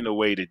finding a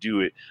way to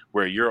do it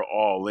where you're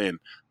all in.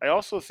 I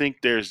also think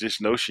there's this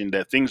notion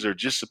that things are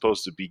just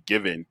supposed to be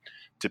given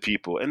to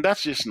people, and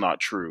that's just not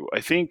true. I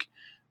think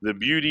the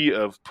beauty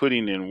of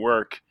putting in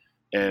work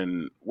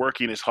and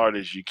working as hard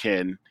as you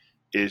can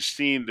is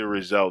seeing the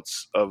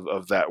results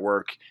of that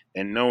work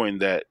and knowing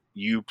that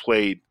you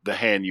played the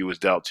hand you was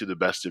dealt to the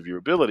best of your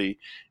ability.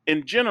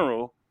 In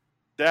general,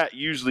 that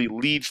usually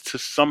leads to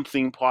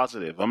something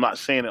positive. I'm not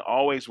saying it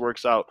always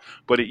works out,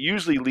 but it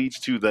usually leads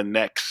to the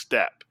next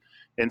step.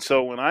 And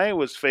so when I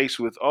was faced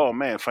with, oh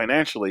man,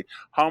 financially,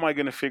 how am I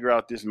going to figure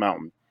out this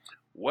mountain?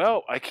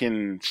 Well, I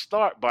can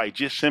start by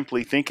just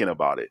simply thinking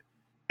about it.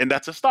 And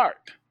that's a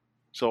start.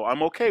 So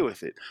I'm okay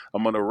with it.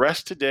 I'm going to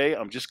rest today.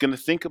 I'm just going to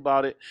think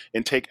about it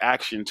and take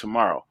action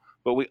tomorrow.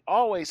 But we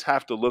always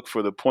have to look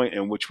for the point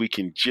in which we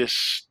can just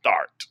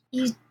start.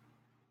 You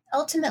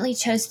ultimately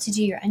chose to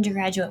do your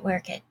undergraduate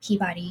work at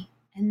Peabody.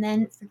 And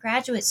then for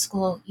graduate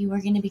school, you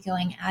were going to be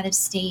going out of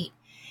state.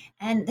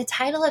 And the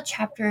title of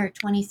chapter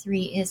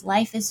 23 is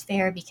Life is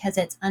Fair Because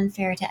It's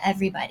Unfair to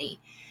Everybody.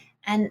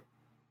 And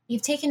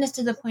you've taken us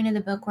to the point of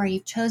the book where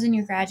you've chosen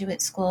your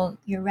graduate school,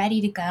 you're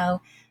ready to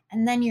go,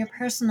 and then your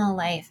personal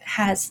life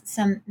has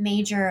some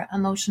major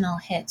emotional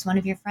hits. One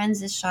of your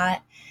friends is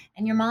shot,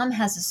 and your mom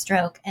has a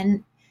stroke,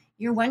 and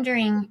you're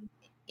wondering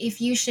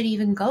if you should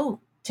even go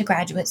to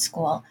graduate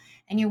school,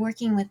 and you're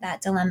working with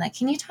that dilemma.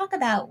 Can you talk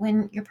about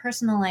when your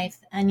personal life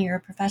and your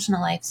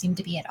professional life seem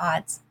to be at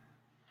odds?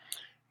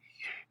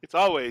 It's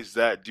always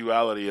that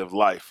duality of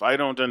life. I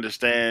don't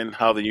understand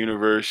how the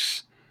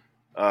universe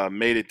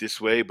made it this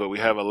way, but we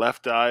have a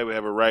left eye, we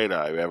have a right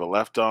eye, we have a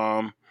left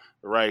arm,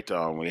 a right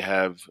arm, we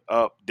have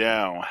up,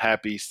 down,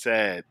 happy,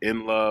 sad,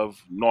 in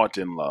love, not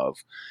in love.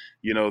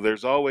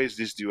 There's always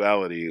this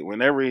duality.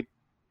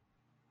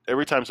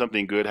 Every time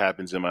something good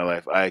happens in my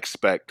life, I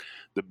expect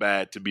the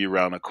bad to be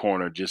around the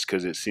corner just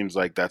because it seems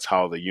like that's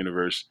how the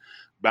universe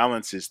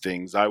balances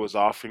things. I was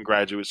off in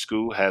graduate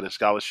school, had a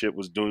scholarship,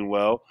 was doing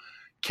well,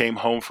 came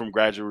home from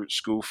graduate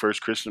school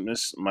first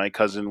Christmas. My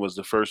cousin was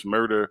the first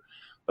murder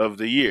of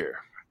the year.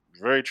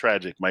 Very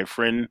tragic. My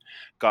friend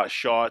got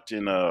shot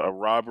in a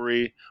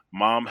robbery.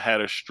 Mom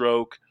had a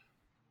stroke.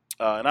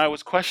 And I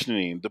was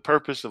questioning the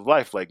purpose of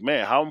life. Like,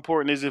 man, how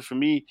important is it for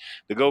me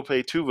to go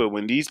play tuba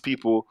when these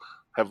people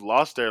have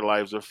lost their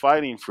lives or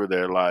fighting for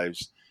their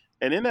lives?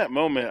 And in that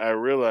moment, I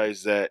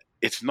realized that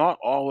it's not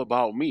all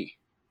about me.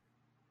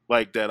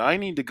 Like, that I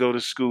need to go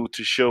to school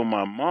to show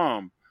my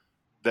mom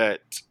that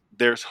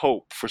there's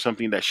hope for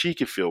something that she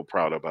could feel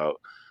proud about.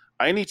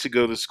 I need to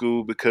go to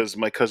school because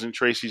my cousin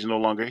Tracy's no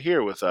longer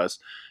here with us,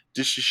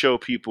 just to show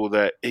people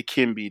that it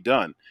can be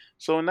done.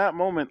 So in that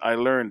moment, I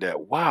learned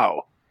that,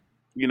 wow,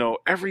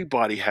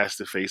 everybody has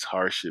to face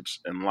hardships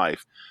in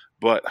life,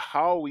 but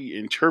how we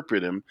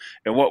interpret them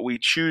and what we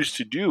choose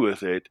to do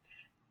with it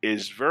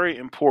is very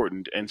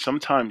important. And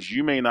sometimes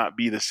you may not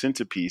be the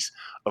centerpiece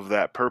of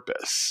that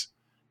purpose,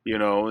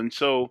 and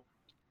so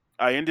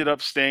I ended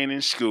up staying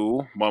in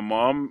school. My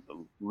mom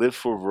lived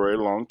for a very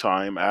long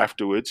time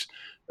afterwards,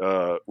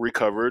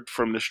 recovered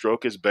from the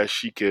stroke as best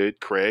she could.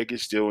 Craig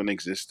is still in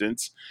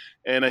existence.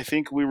 And I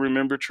think we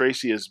remember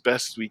Tracy as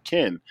best we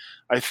can.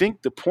 I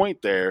think the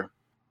point there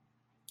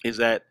is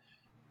that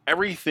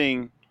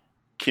everything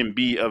can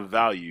be of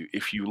value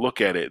if you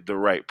look at it the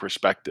right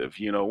perspective.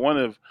 One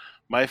of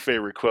my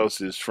favorite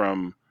quotes is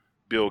from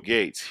Bill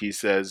Gates. He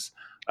says,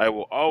 I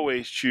will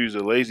always choose a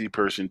lazy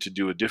person to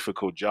do a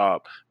difficult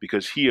job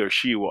because he or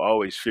she will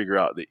always figure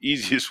out the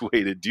easiest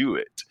way to do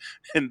it.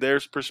 And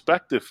there's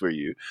perspective for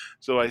you.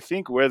 So I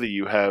think whether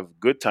you have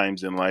good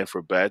times in life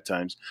or bad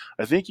times,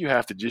 I think you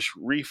have to just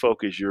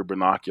refocus your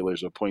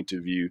binoculars or point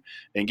of view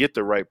and get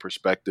the right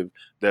perspective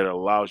that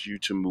allows you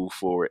to move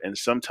forward. And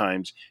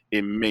sometimes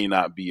it may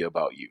not be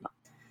about you.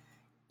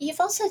 You've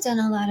also done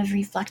a lot of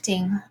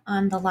reflecting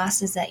on the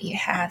losses that you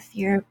have.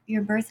 Your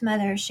birth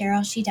mother,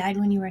 Cheryl, she died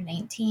when you were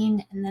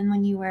 19, and then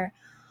when you were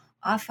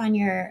off on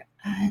your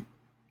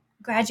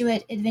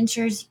graduate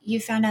adventures, you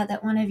found out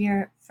that one of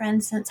your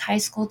friends since high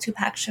school,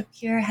 Tupac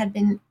Shakur, had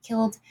been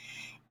killed.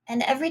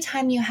 And every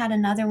time you had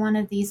another one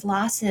of these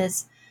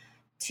losses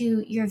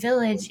to your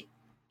village,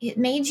 it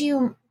made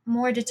you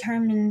more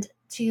determined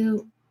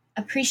to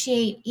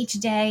appreciate each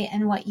day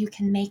and what you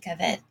can make of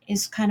it,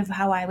 is kind of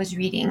how I was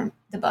reading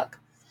the book.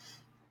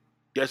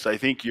 Yes, I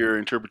think your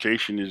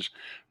interpretation is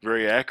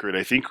very accurate.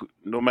 I think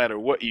no matter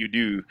what you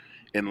do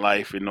in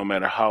life and no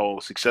matter how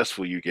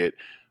successful you get,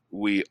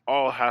 we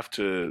all have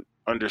to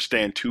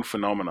understand two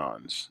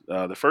phenomenons.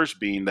 The first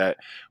being that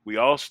we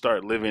all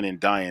start living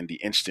and dying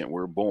the instant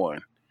we're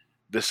born.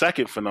 The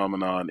second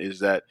phenomenon is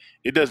that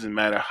it doesn't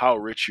matter how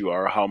rich you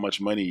are or how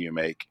much money you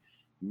make,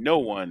 no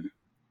one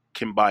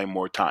can buy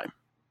more time.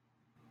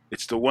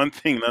 It's the one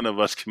thing none of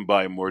us can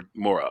buy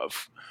more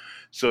of.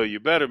 So you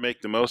better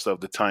make the most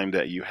of the time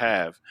that you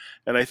have.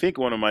 And I think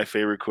one of my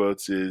favorite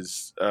quotes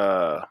is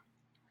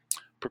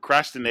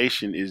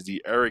procrastination is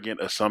the arrogant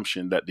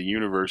assumption that the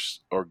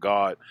universe or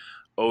God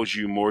owes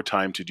you more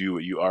time to do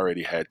what you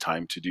already had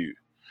time to do.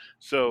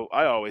 So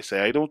I always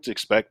say I don't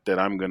expect that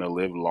I'm going to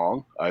live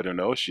long. I don't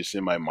know. It's just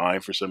in my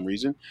mind for some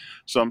reason.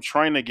 So I'm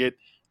trying to get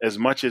as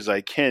much as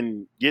I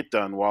can get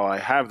done while I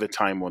have the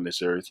time on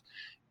this earth.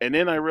 And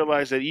then I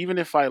realize that even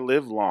if I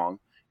live long,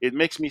 it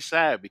makes me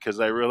sad because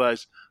I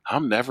realize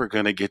I'm never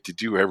going to get to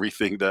do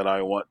everything that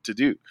I want to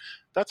do.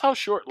 That's how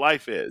short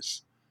life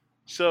is.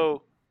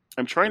 So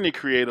I'm trying to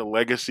create a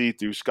legacy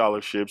through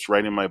scholarships,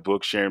 writing my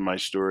book, sharing my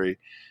story,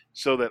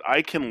 so that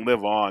I can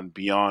live on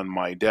beyond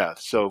my death.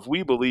 So if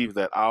we believe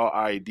that our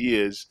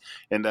ideas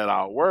and that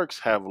our works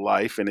have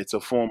life and it's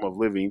a form of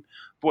living,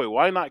 boy,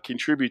 why not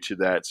contribute to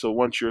that? So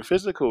once your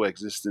physical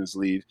existence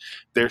leaves,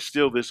 there's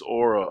still this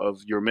aura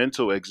of your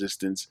mental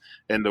existence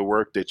and the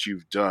work that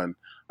you've done.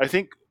 I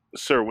think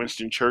Sir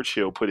Winston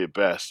Churchill put it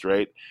best,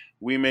 right?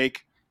 We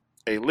make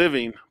a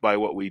living by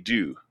what we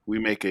do, we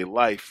make a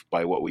life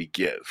by what we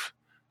give.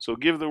 So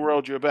give the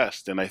world your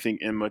best, and I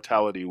think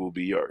immortality will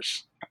be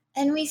yours.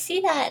 And we see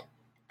that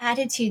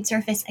attitude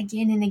surface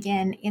again and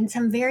again in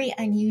some very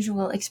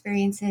unusual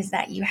experiences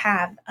that you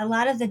have. A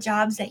lot of the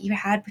jobs that you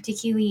had,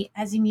 particularly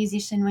as a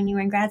musician when you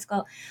were in grad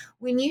school,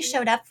 when you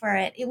showed up for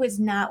it, it was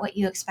not what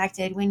you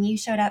expected. When you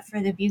showed up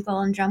for the bugle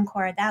and drum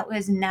corps, that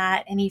was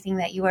not anything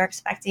that you were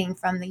expecting,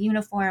 from the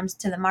uniforms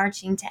to the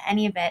marching to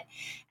any of it.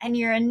 And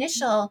your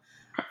initial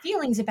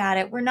feelings about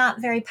it were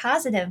not very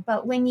positive.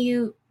 But when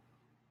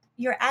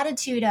your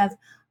attitude of,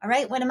 all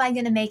right, what am I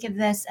going to make of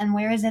this? And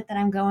where is it that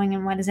I'm going?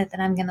 And what is it that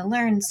I'm going to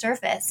learn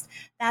surfaced?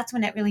 That's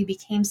when it really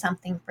became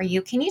something for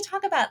you. Can you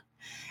talk about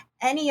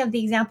any of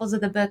the examples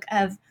of the book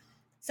of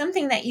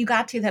something that you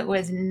got to that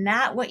was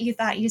not what you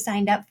thought you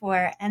signed up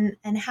for, and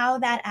how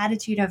that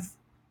attitude of,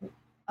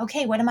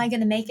 okay, what am I going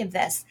to make of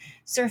this,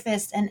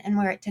 surfaced, and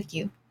where it took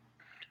you?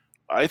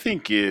 I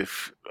think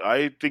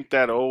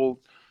that old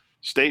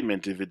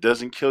statement, if it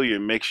doesn't kill you, it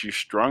makes you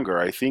stronger.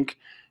 I think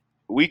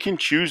we can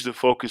choose to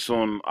focus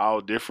on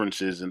our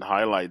differences and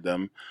highlight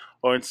them,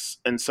 or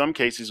in some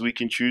cases, we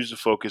can choose to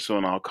focus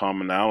on our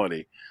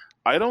commonality.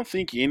 I don't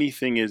think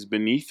anything is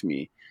beneath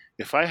me.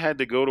 If I had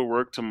to go to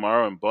work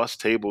tomorrow and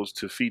bust tables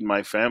to feed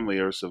my family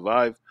or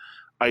survive,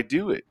 I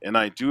do it, and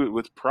I do it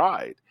with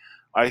pride.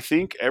 I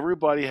think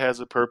everybody has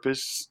a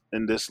purpose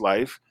in this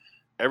life.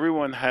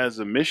 Everyone has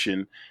a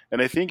mission,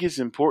 and I think it's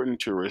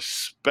important to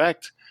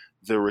respect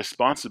the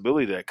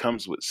responsibility that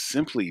comes with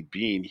simply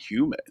being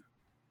human,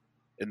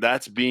 and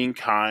that's being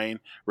kind,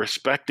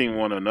 respecting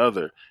one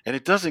another, and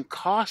it doesn't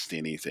cost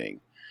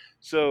anything.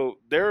 So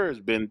there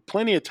has been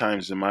plenty of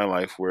times in my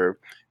life where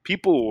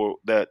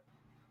that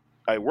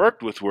I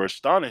worked with were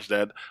astonished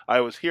that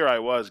I was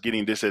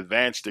getting this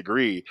advanced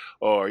degree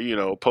or,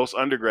 post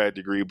undergrad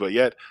degree, but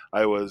yet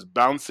I was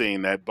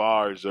bouncing at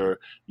bars or,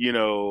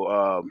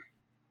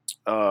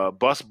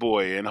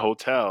 busboy in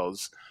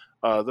hotels.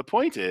 The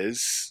point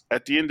is,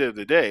 at the end of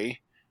the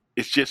day,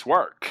 it's just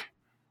work.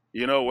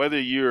 Whether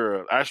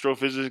you're an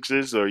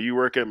astrophysicist or you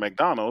work at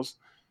McDonald's,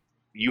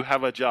 you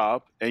have a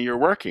job and you're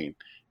working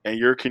and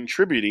you're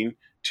contributing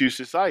to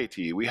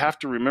society. We have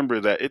to remember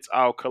that it's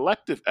our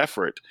collective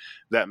effort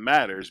that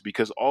matters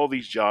because all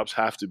these jobs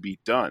have to be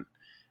done.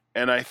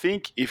 And I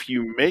think if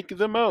you make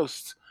the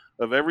most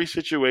of every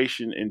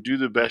situation and do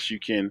the best you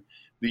can,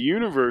 the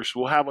universe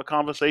will have a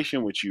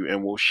conversation with you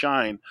and will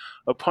shine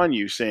upon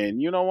you saying,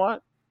 you know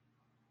what?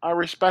 I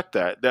respect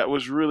that. That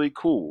was really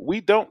cool.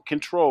 We don't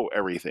control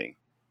everything.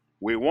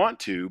 We want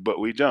to, but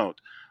we don't.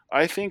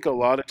 I think a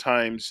lot of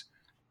times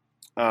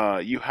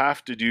you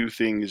have to do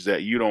things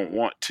that you don't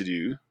want to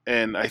do.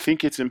 And I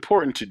think it's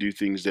important to do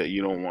things that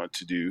you don't want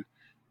to do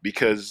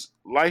because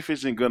life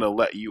isn't going to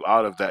let you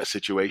out of that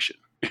situation.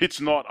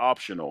 It's not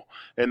optional.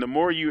 And the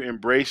more you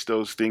embrace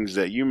those things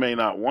that you may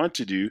not want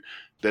to do,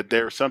 that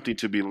there's something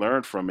to be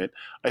learned from it,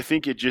 I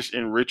think it just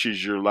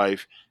enriches your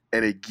life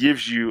and it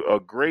gives you a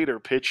greater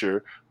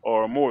picture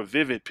or a more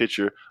vivid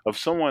picture of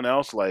someone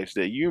else's life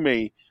that you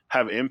may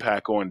have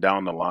impact on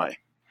down the line.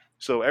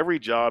 So every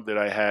job that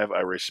I have, I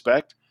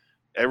respect.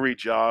 Every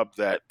job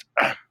that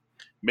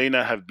may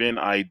not have been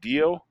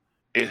ideal,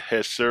 it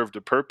has served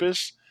a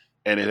purpose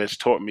and it has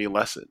taught me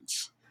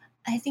lessons.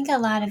 I think a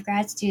lot of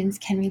grad students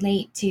can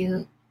relate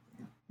to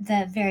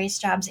the various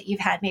jobs that you've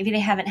had. Maybe they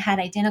haven't had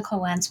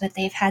identical ones, but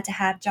they've had to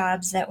have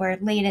jobs that were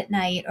late at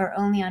night or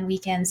only on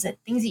weekends, that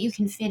things that you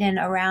can fit in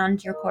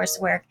around your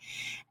coursework,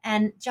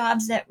 and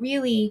jobs that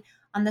really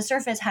on the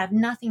surface have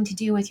nothing to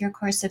do with your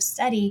course of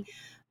study,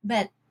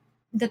 but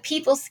the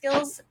people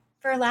skills,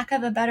 for lack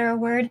of a better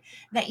word,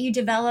 that you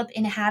develop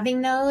in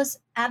having those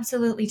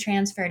absolutely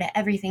transfer to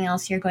everything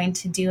else you're going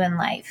to do in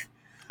life.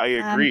 I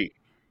Um, agree.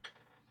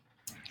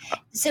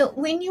 so,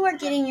 when you were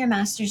getting your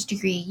master's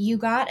degree, you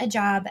got a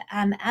job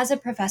as a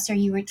professor.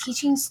 You were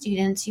teaching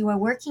students, you were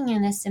working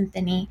in a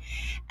symphony,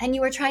 and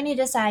you were trying to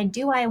decide,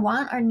 do I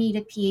want or need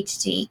a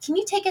PhD? Can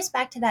you take us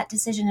back to that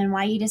decision and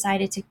why you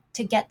decided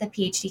to get the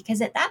PhD?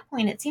 Because at that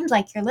point, it seems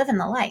like you're living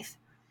the life.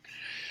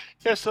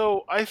 Yeah,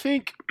 so I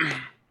think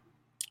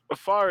as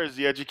far as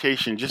the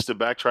education, just to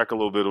backtrack a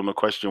little bit on the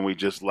question we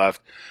just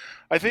left,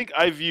 I think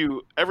I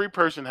view every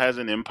person has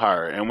an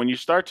empire. And when you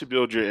start to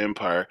build your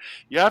empire,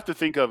 you have to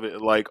think of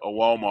it like a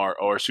Walmart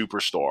or a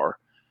superstore.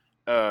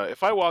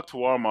 If I walk to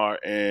Walmart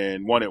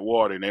and wanted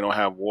water and they don't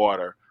have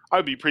water,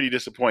 I'd be pretty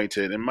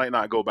disappointed and might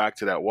not go back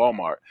to that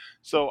Walmart.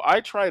 So I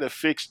try to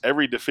fix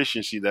every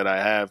deficiency that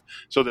I have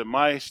so that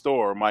my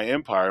store, my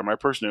empire, my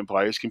personal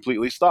empire is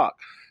completely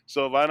stocked.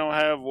 So if I don't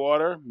have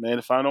water, man,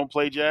 if I don't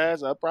play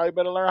jazz, I probably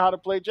better learn how to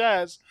play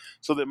jazz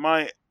so that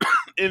my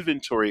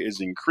inventory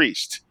is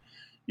increased.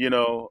 You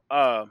know,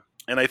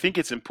 And I think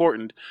it's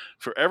important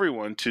for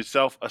everyone to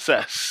self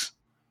assess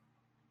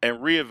and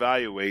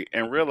reevaluate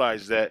and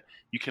realize that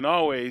you can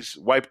always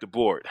wipe the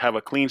board, have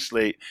a clean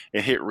slate,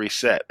 and hit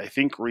reset. I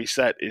think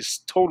reset is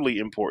totally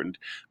important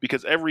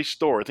because every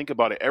store, think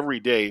about it, every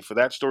day for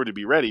that store to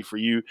be ready for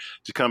you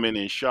to come in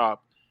and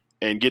shop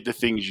and get the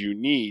things you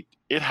need,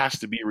 it has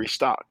to be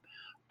restocked.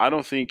 I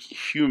don't think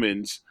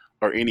humans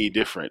are any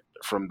different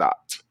from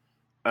that.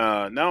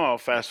 Now I'll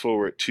fast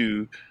forward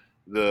to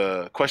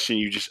the question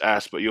you just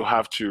asked, but you'll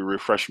have to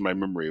refresh my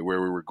memory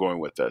where we were going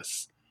with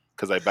this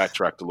because I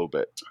backtracked a little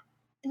bit.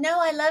 No,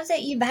 I love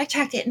that you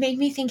backtracked. It made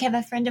me think of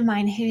a friend of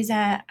mine who's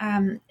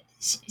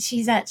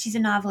she's a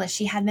novelist.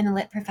 She had been a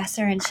lit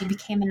professor and she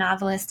became a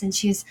novelist, and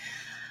she's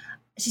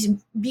a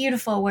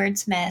beautiful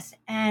wordsmith.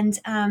 And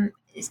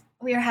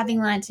we were having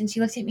lunch, and she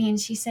looked at me and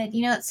she said,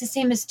 "You know, it's the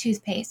same as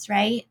toothpaste,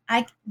 right?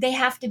 They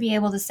have to be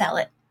able to sell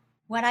it.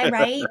 What I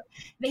write,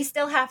 they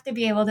still have to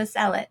be able to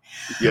sell it."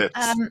 Yes.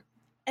 Um,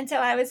 and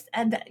so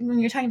when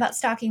you're talking about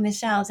stocking the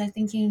shelves, I was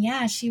thinking,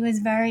 yeah, she was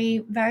very,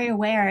 very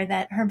aware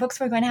that her books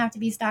were going to have to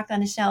be stocked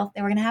on a shelf.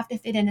 They were going to have to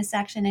fit in a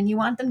section, and you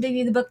want them to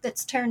be the book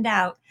that's turned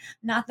out,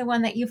 not the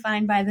one that you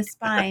find by the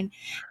spine.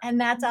 And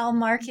that's all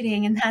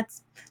marketing, and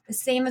that's the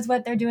same as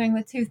what they're doing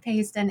with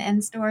toothpaste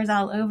and stores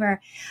all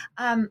over.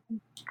 Um,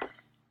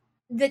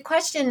 the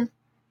question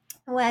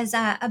was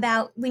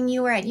about when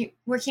you were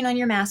working on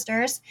your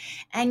master's,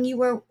 and you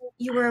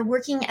were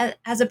working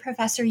as a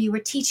professor. You were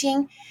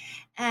teaching,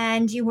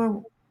 and you were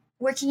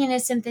working in a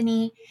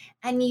symphony,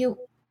 and you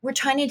were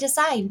trying to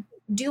decide,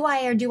 do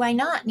I or do I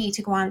not need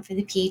to go on for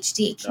the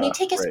PhD? Can you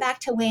take us Right. back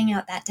to weighing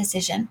out that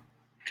decision?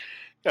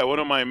 Yeah, one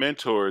of my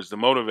mentors, the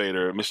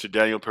motivator, Mr.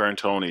 Daniel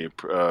Parentoni,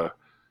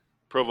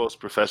 provost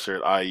professor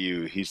at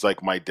IU, he's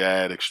like my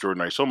dad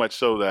extraordinary. So much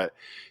so that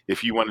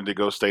if you wanted to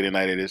go stay the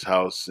night at his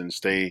house and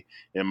stay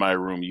in my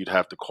room, you'd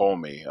have to call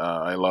me.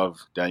 I love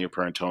Daniel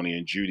Parentoni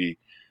and Judy.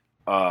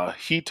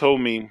 He told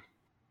me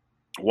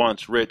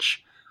once,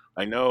 Rich,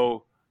 I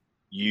know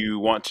you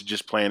want to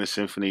just play in a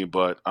symphony,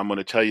 but I'm going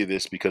to tell you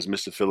this because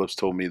Mr. Phillips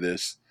told me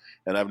this,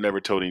 and I've never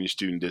told any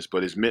student this,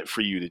 but it's meant for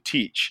you to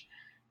teach.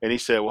 And he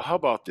said, well, how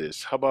about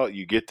this? How about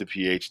you get the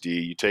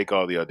PhD, you take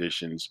all the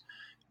auditions,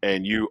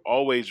 and you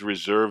always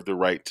reserve the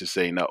right to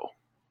say no?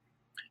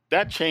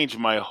 That changed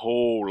my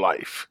whole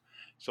life.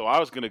 So I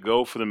was going to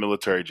go for the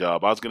military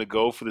job. I was going to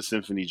go for the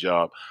symphony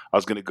job. I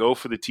was going to go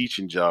for the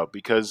teaching job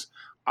because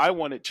I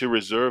wanted to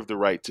reserve the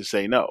right to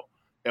say no.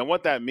 And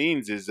what that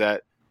means is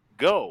that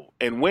go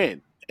and win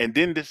and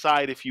then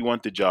decide if you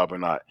want the job or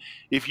not.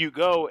 If you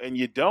go and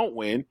you don't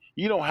win,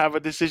 you don't have a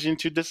decision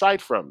to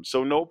decide from.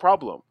 So no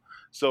problem.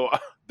 So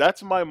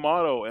that's my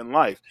motto in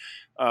life.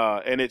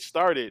 And it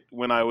started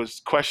when I was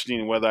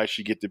questioning whether I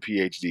should get the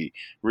PhD.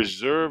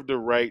 Reserve the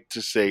right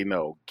to say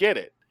no. Get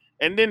it.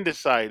 And then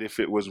decide if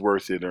it was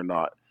worth it or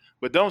not.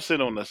 But don't sit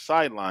on the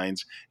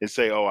sidelines and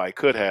say, oh, I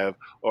could have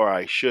or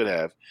I should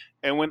have.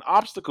 And when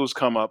obstacles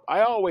come up,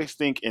 I always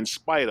think in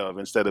spite of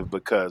instead of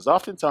because.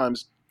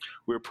 Oftentimes,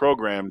 we're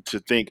programmed to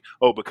think,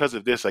 oh, because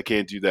of this, I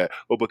can't do that.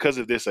 Oh, because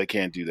of this, I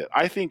can't do that.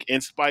 I think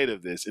in spite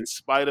of this, in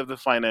spite of the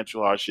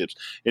financial hardships,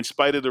 in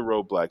spite of the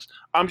roadblocks,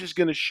 I'm just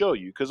going to show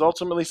you because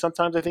ultimately,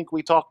 sometimes I think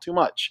we talk too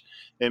much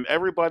and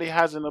everybody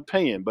has an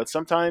opinion. But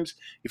sometimes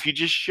if you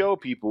just show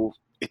people,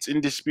 it's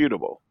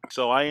indisputable.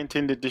 So I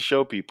intended to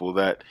show people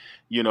that,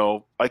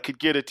 I could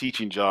get a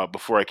teaching job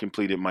before I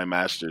completed my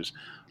master's.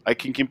 I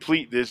can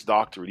complete this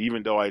doctorate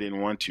even though I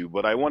didn't want to,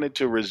 but I wanted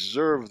to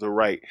reserve the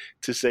right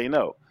to say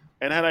no.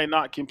 And had I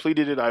not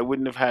completed it, I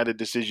wouldn't have had a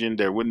decision.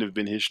 There wouldn't have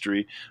been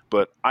history,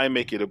 but I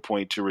make it a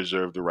point to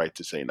reserve the right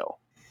to say no.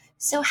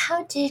 So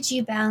how did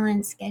you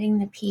balance getting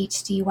the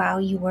PhD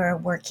while you were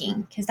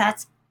working? Because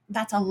that's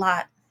a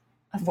lot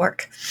of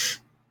work.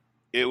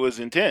 It was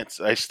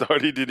intense. I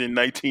started it in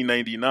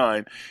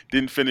 1999,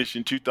 didn't finish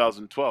in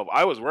 2012.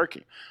 I was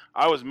working.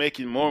 I was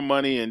making more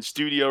money in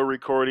studio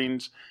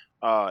recordings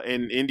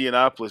in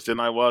Indianapolis than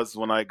I was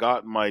when I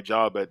got my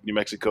job at New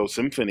Mexico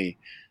Symphony.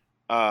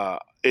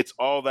 It's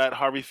all that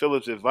Harvey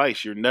Phillips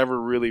advice. You're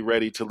never really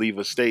ready to leave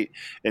a state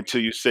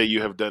until you say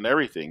you have done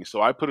everything. So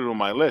I put it on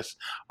my list.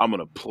 I'm going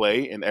to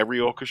play in every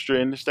orchestra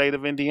in the state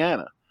of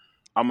Indiana.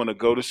 I'm going to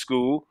go to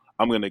school.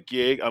 I'm going to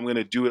gig. I'm going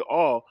to do it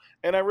all.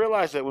 And I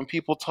realized that when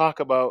people talk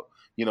about,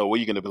 well,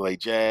 you're going to play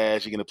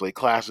jazz, you're going to play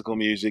classical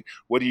music,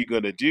 what are you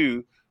going to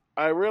do?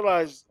 I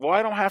realized, well,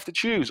 I don't have to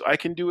choose. I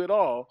can do it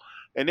all.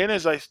 And then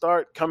as I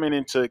start coming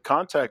into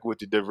contact with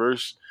the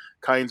diverse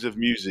kinds of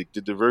music,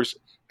 the diverse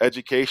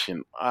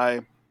education,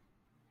 I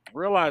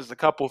realized a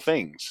couple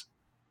things.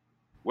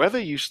 Whether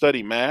you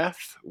study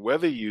math,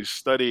 whether you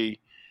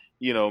study,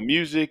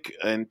 music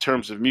in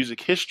terms of music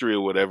history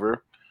or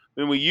whatever,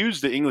 when we use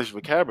the English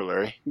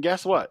vocabulary,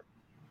 guess what?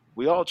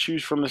 We all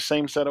choose from the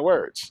same set of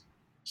words.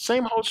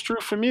 Same holds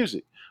true for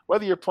music.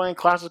 Whether you're playing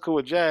classical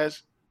or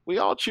jazz, we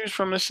all choose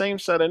from the same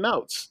set of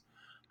notes.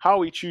 How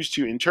we choose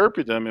to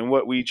interpret them and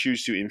what we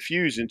choose to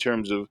infuse in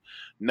terms of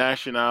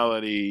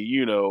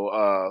nationality,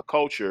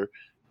 culture,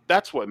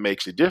 that's what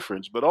makes a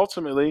difference. But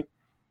ultimately,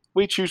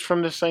 we choose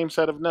from the same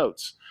set of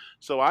notes.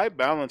 So I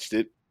balanced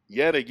it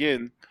yet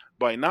again,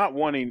 by not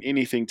wanting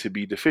anything to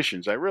be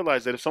deficient. I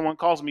realized that if someone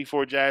calls me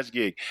for a jazz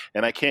gig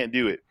and I can't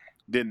do it,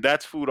 then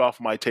that's food off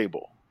my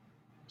table.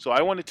 So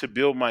I wanted to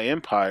build my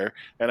empire,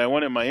 and I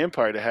wanted my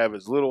empire to have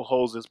as little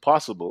holes as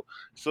possible.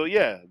 So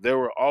yeah, there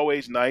were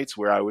always nights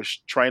where I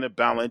was trying to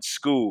balance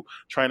school,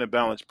 trying to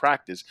balance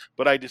practice,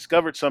 but I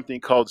discovered something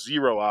called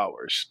 0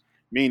 hours,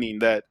 meaning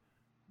that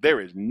there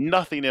is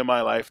nothing in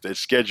my life that's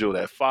scheduled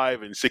at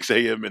 5 and 6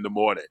 a.m. in the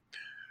morning.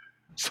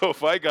 So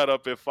if I got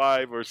up at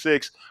 5 or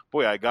 6,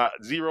 boy, I got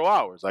 0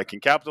 hours. I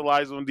can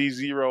capitalize on these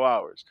 0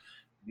 hours.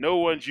 No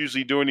one's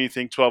usually doing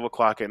anything 12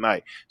 o'clock at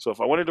night. So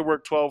if I wanted to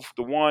work 12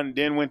 to 1,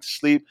 then went to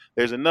sleep,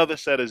 there's another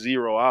set of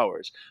 0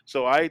 hours.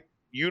 So I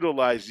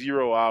utilize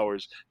 0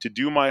 hours to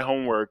do my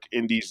homework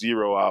in these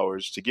 0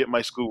 hours, to get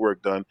my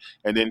schoolwork done,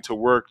 and then to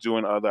work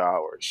doing other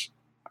hours.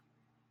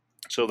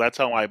 So that's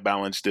how I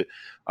balanced it.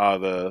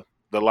 The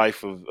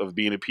life of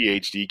being a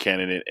PhD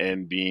candidate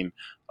and being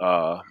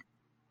what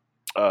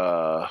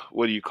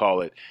do you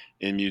call it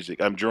in music?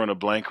 I'm drawing a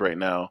blank right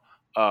now.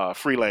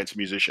 Freelance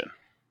musician.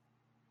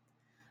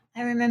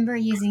 I remember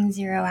using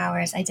 0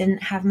 hours. I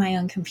didn't have my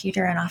own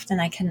computer, and often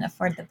I couldn't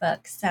afford the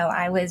books. So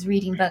I was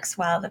reading books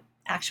while the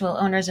actual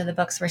owners of the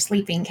books were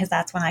sleeping, because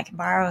that's when I could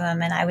borrow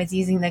them. And I was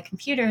using the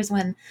computers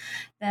when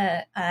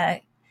the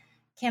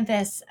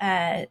campus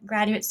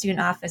graduate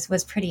student office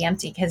was pretty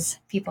empty because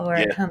people were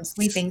at Yeah. home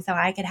sleeping. So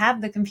I could have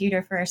the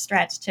computer for a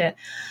stretch to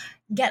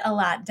get a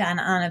lot done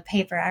on a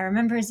paper. I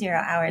remember 0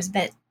 hours,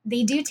 but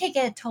they do take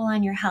a toll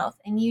on your health.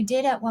 And you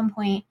did at one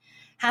point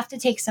have to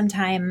take some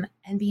time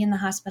and be in the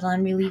hospital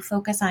and really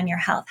focus on your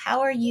health.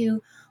 How are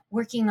you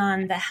working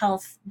on the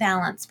health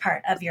balance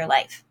part of your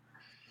life?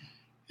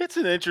 It's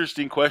an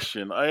interesting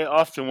question. I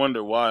often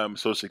wonder why I'm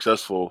so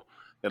successful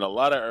in a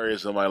lot of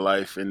areas of my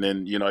life. And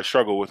then, I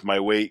struggle with my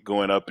weight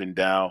going up and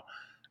down.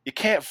 You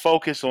can't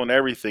focus on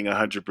everything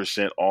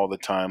 100% all the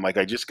time. Like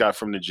I just got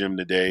from the gym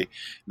today.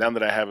 Now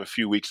that I have a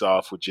few weeks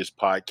off with just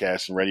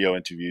podcasts and radio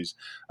interviews,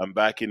 I'm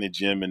back in the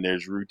gym and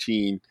there's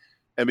routine.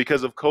 And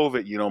because of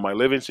COVID, my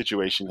living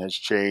situation has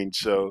changed.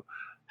 So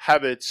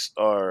habits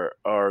are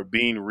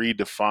being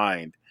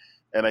redefined.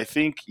 And I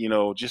think,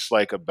 just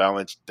like a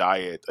balanced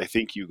diet, I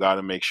think you got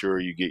to make sure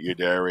you get your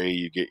dairy,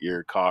 you get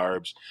your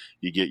carbs,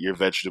 you get your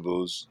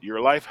vegetables.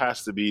 Your life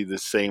has to be the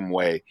same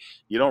way.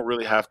 You don't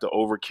really have to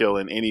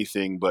overkill in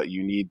anything, but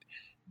you need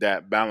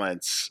that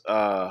balance.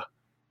 I'm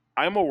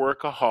a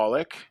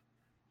workaholic.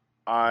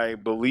 I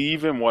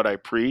believe in what I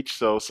preach.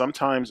 So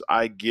sometimes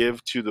I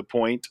give to the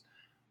point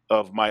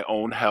of my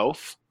own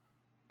health.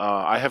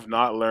 I have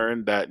not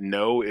learned that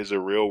no is a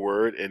real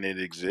word and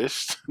it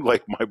exists.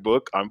 Like my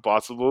book, I'm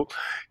possible,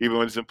 even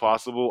when it's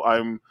impossible.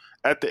 I'm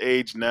at the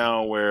age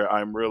now where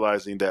I'm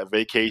realizing that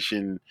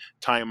vacation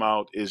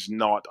timeout is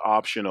not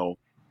optional.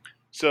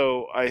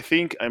 So I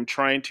think I'm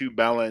trying to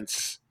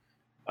balance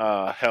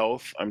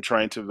health. I'm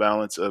trying to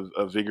balance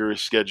a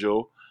vigorous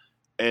schedule.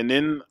 And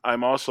then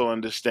I'm also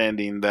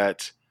understanding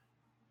that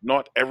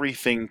not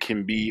everything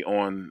can be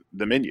on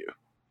the menu,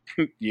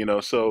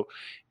 so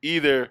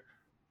either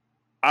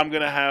I'm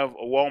going to have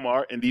a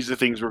Walmart and these are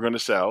things we're going to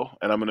sell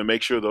and I'm going to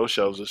make sure those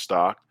shelves are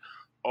stocked,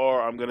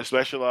 or I'm going to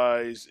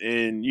specialize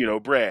in,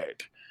 bread.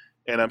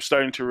 And I'm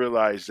starting to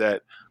realize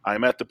that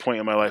I'm at the point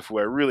in my life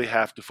where I really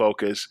have to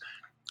focus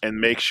and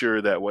make sure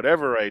that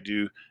whatever I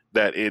do,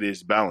 that it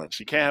is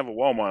balanced. You can't have a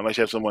Walmart unless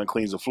you have someone who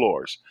cleans the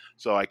floors.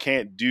 So I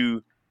can't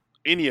do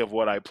any of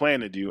what I plan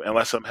to do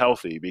unless I'm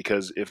healthy,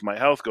 because if my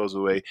health goes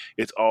away,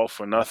 it's all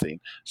for nothing.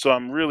 So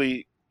I'm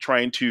really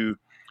trying to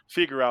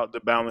figure out the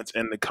balance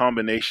and the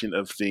combination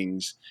of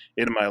things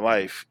in my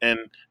life. And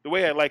the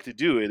way I like to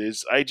do it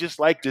is I just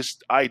like this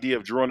idea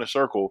of drawing a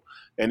circle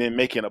and then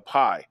making a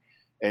pie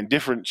and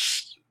different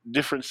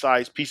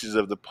size pieces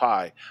of the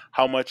pie.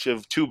 How much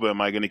of Tuba am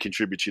I going to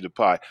contribute to the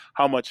pie?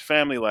 How much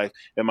family life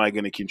am I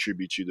going to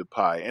contribute to the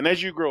pie? And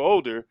as you grow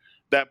older,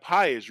 that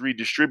pie is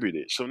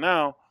redistributed. So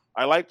now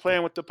I like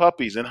playing with the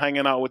puppies and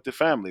hanging out with the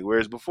family,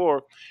 whereas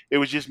before it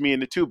was just me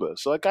and the tuba.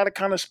 So I got to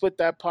kind of split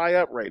that pie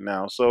up right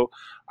now. So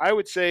I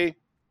would say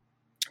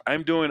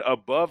I'm doing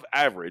above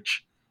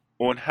average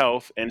on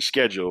health and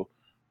schedule.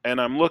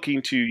 And I'm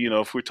looking to,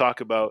 if we talk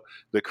about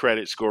the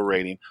credit score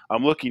rating,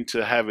 I'm looking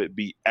to have it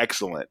be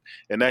excellent.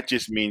 And that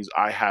just means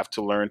I have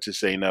to learn to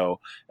say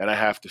no and I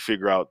have to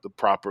figure out the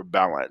proper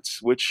balance,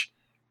 which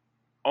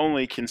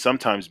only can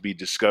sometimes be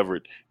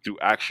discovered through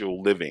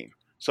actual living.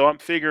 So I'm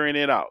figuring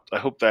it out. I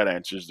hope that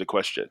answers the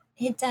question.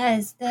 It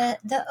does.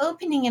 The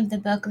opening of the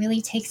book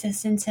really takes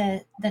us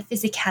into the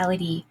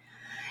physicality.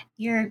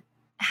 You're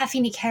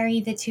having to carry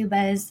the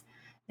tubas.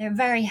 They're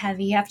very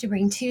heavy. You have to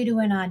bring two to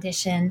an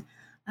audition.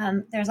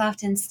 There's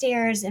often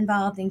stairs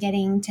involved in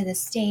getting to the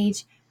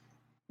stage.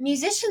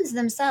 Musicians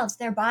themselves,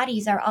 their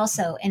bodies are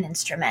also an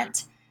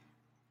instrument.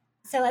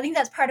 So I think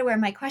that's part of where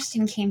my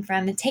question came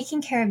from. And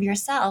taking care of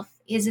yourself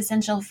is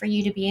essential for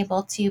you to be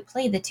able to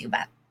play the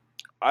tuba.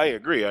 I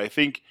agree. I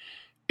think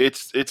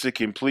it's a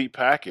complete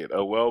packet,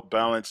 a well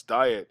balanced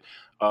diet,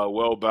 a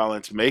well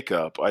balanced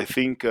makeup. I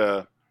think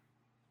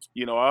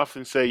I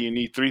often say you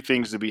need three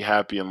things to be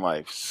happy in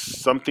life: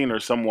 something or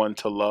someone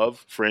to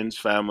love, friends,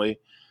 family;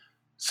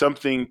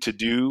 something to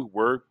do,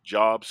 work,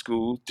 job,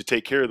 school, to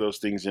take care of those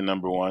things in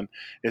number one,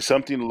 and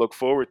something to look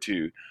forward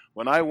to.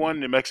 When I won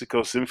the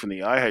Mexico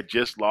Symphony, I had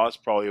just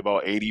lost probably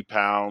about 80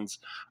 pounds.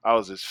 I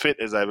was as fit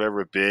as I've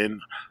ever been.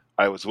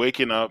 I was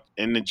waking up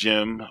in the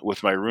gym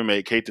with my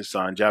roommate,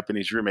 Keita-san,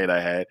 Japanese roommate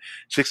I had,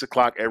 6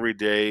 o'clock every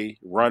day,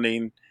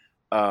 running.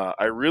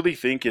 I really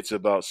think it's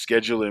about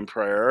scheduling,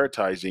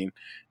 prioritizing,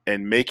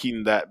 and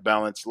making that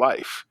balanced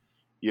life.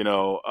 You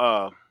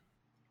know,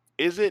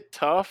 is it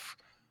tough?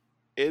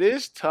 It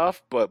is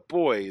tough, but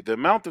boy, the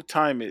amount of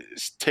time it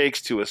takes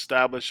to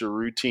establish a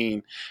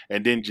routine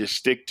and then just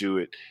stick to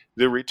it,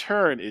 the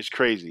return is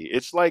crazy.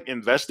 It's like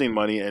investing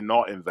money and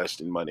not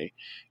investing money.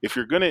 If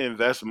you're going to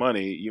invest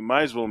money, you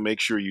might as well make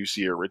sure you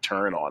see a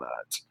return on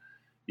it.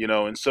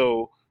 And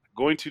so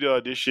going to the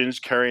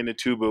auditions, carrying the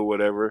tuba,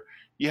 whatever,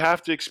 you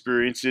have to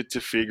experience it to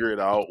figure it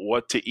out,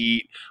 what to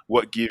eat,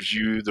 what gives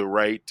you the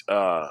right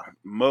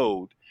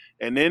mode.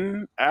 And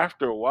then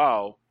after a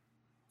while,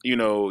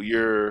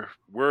 your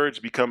words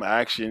become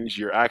actions,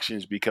 your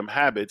actions become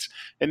habits,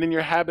 and then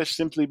your habits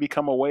simply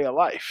become a way of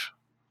life.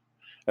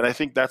 And I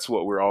think that's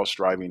what we're all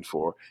striving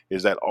for,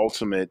 is that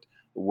ultimate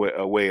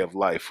a way of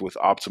life with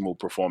optimal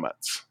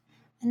performance.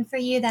 And for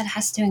you, that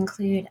has to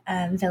include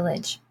a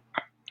village.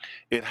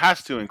 It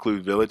has to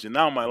include village, and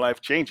now my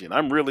life changing.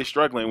 I'm really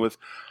struggling with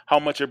how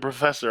much a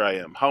professor I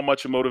am, how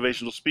much a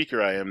motivational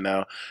speaker I am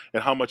now,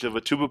 and how much of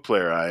a tuba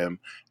player I am.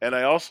 And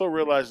I also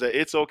realize that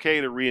it's okay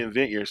to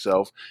reinvent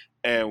yourself,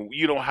 and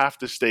you don't have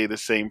to stay the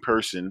same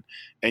person,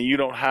 and you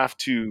don't have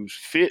to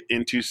fit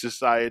into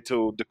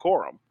societal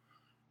decorum.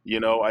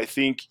 I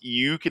think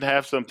you can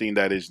have something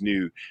that is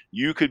new.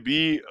 You could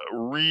be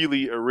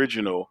really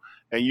original,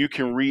 and you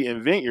can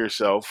reinvent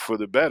yourself for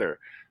the better.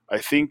 I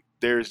think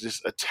there's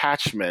this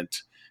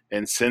attachment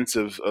and sense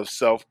of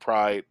self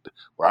pride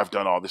where I've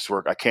done all this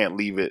work, I can't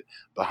leave it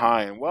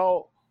behind.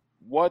 Well,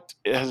 what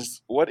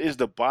is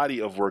the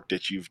body of work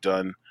that you've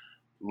done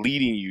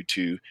leading you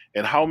to,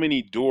 and how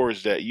many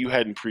doors that you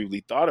hadn't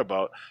previously thought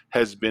about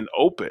has been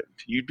opened?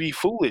 You'd be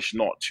foolish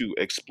not to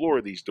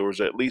explore these doors,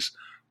 or at least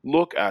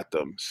look at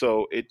them.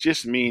 So it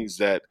just means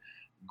that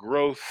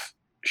growth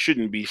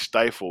shouldn't be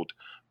stifled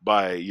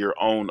by your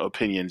own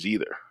opinions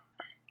either.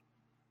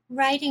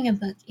 Writing a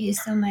book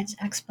is so much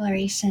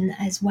exploration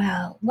as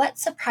well. What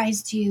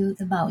surprised you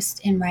the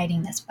most in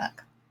writing this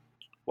book?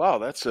 Wow,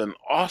 that's an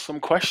awesome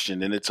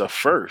question, and it's a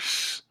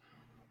first.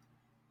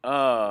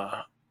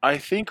 uh I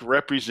think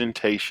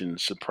representation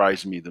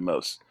surprised me the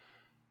most.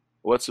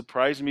 What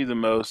surprised me the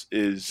most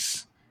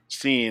is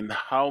seeing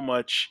how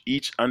much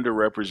each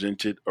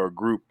underrepresented or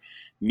group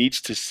needs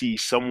to see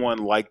someone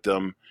like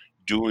them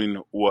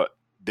doing what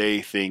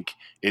they think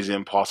is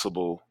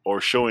impossible, or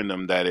showing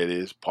them that it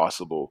is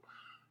possible.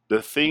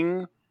 The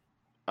thing,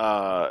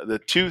 the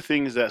two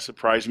things that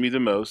surprised me the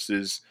most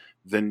is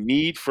the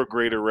need for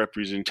greater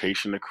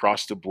representation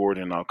across the board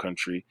in our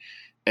country,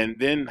 and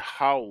then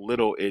how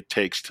little it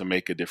takes to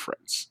make a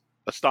difference.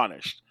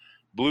 Astonished.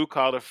 Blue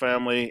collar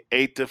family,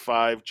 8 to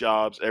 5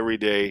 jobs every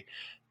day,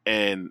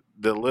 and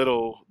the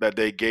little that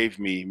they gave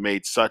me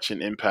made such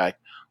an impact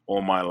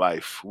on my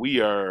life. We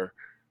are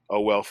a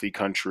wealthy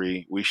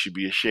country. We should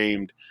be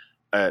ashamed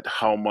at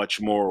how much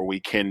more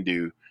we can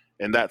do.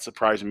 And that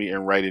surprised me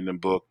in writing the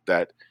book,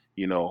 that,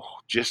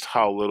 just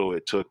how little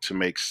it took to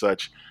make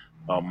such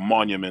a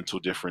monumental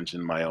difference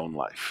in my own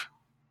life.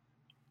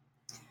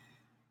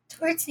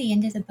 Towards the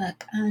end of the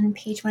book, on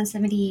page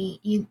 170,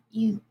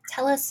 you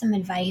tell us some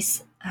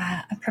advice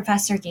a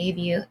professor gave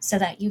you so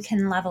that you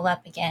can level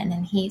up again.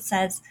 And he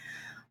says,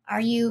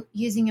 are you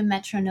using a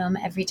metronome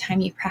every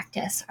time you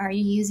practice? Are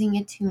you using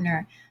a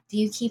tuner? Do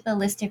you keep a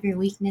list of your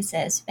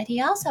weaknesses? But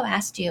he also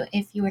asked you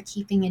if you were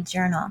keeping a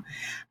journal.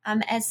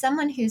 As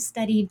someone who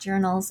studied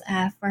journals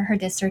for her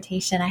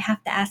dissertation, I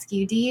have to ask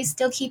you, do you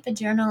still keep a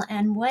journal?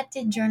 And what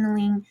did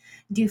journaling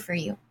do for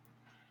you?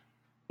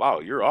 Wow,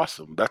 you're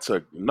awesome. That's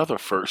another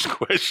first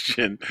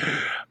question.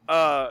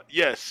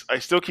 Yes, I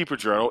still keep a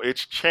journal.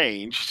 It's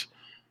changed.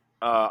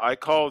 I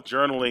call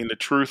journaling the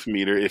truth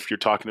meter if you're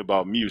talking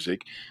about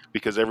music,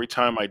 because every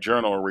time I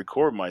journal or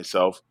record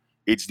myself,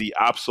 it's the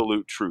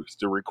absolute truth.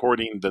 The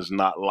recording does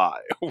not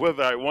lie.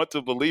 Whether I want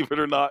to believe it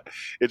or not,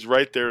 it's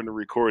right there in the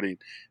recording.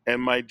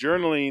 And my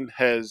journaling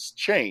has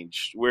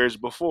changed, whereas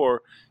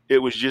before it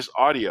was just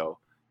audio.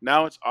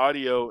 Now it's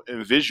audio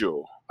and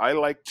visual. I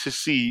like to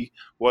see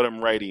what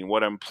I'm writing,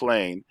 what I'm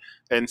playing.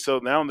 And so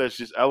now there's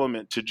this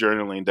element to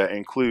journaling that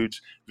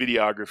includes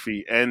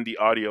videography and the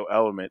audio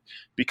element,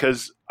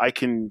 because I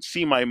can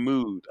see my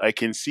mood. I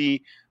can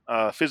see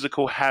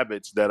physical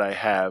habits that I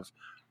have.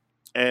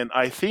 And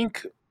I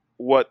think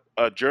what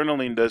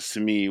journaling does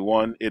to me,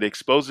 one, it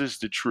exposes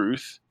the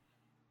truth.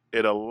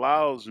 It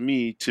allows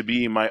me to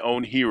be my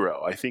own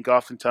hero. I think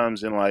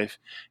oftentimes in life,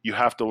 you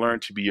have to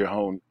learn to be your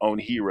own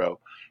hero.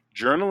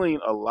 Journaling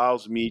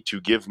allows me to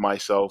give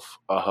myself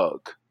a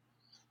hug,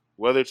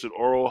 whether it's an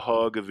oral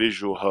hug, a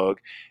visual hug.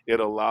 It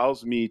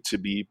allows me to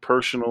be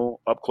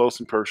personal, up close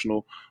and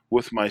personal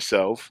with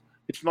myself.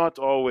 It's not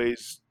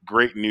always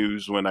great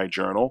news when I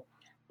journal,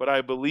 but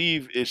I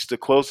believe it's the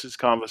closest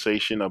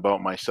conversation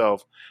about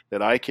myself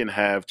that I can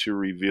have to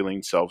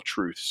revealing self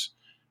truths.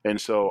 And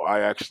so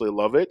I actually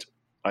love it.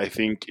 I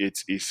think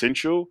it's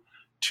essential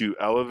to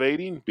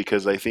elevating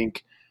because I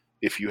think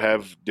if you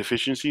have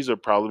deficiencies or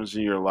problems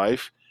in your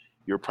life,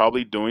 you're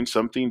probably doing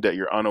something that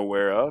you're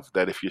unaware of.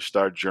 That if you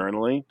start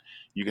journaling,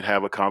 you can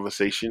have a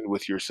conversation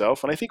with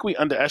yourself. And I think we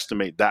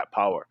underestimate that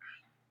power.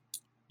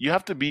 You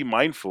have to be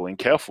mindful and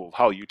careful of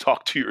how you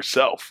talk to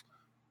yourself.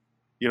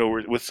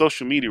 With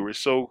social media, we're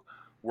so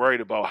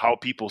worried about how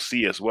people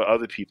see us, what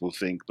other people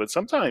think. But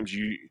sometimes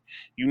you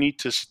need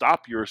to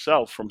stop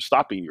yourself from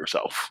stopping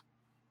yourself.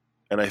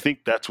 And I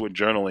think that's what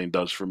journaling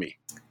does for me.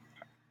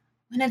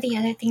 One of the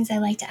other things I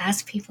like to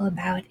ask people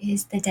about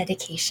is the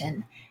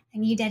dedication.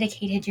 And you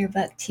dedicated your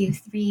book to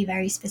three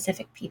very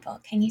specific people.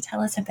 Can you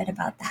tell us a bit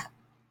about that?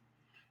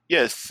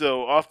 Yes,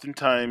 so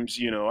oftentimes,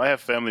 I have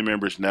family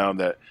members now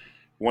that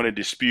want to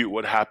dispute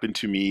what happened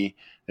to me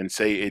and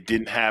say it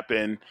didn't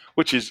happen,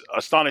 which is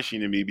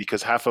astonishing to me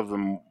because half of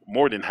them,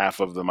 more than half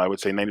of them, I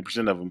would say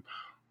 90% of them,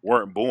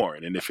 weren't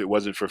born. And if it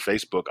wasn't for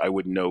Facebook, I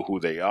wouldn't know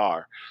who they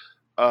are.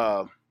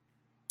 Uh,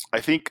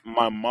 I think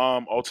my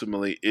mom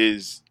ultimately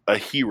is a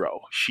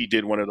hero. She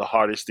did one of the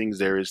hardest things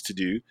there is to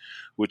do,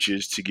 which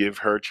is to give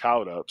her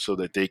child up so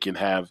that they can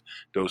have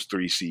those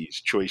three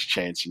C's: choice,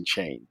 chance, and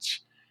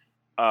change.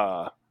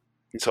 Uh,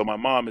 and so my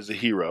mom is a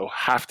hero,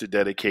 have to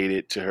dedicate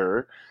it to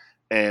her.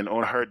 And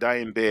on her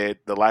dying bed,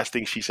 the last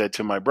thing she said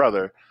to my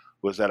brother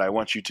was that I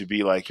want you to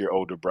be like your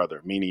older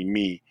brother, meaning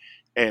me.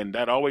 And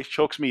that always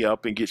chokes me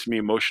up and gets me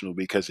emotional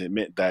because it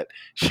meant that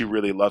she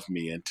really loved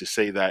me. And to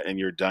say that in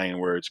your dying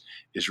words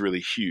is really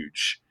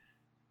huge.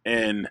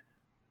 And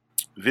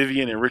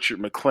Vivian and Richard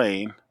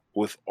McLean,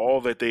 with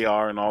all that they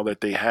are and all that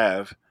they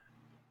have,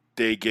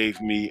 they gave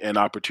me an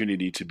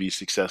opportunity to be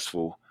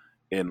successful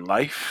in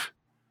life.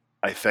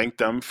 I thank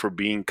them for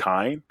being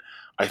kind.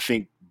 I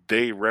think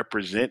they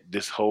represent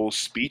this whole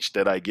speech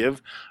that I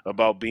give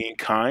about being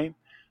kind.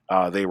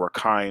 They were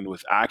kind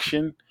with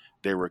action.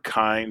 They were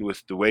kind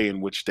with the way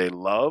in which they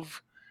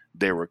love.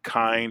 They were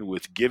kind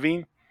with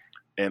giving.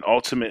 And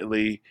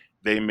ultimately,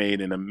 they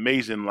made an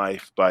amazing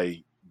life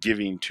by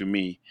giving to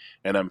me.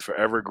 And I'm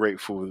forever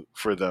grateful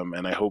for them.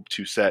 And I hope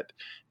to set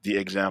the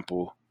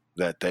example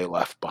that they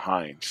left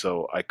behind.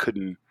 So I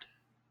couldn't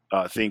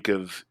think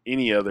of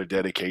any other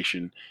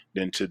dedication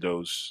than to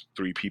those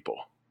three people.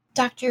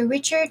 Dr.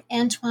 Richard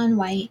Antoine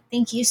White,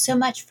 thank you so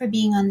much for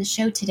being on the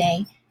show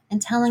today and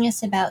telling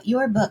us about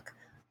your book,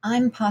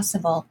 I'm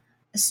Possible,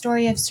 a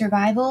story of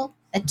survival,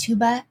 a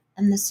tuba,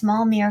 and the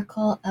small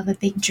miracle of a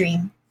big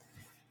dream.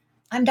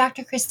 I'm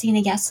Dr.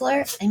 Christina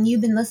Gessler, and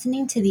you've been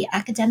listening to The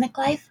Academic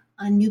Life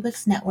on New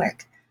Books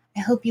Network.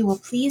 I hope you will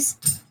please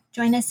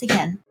join us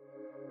again.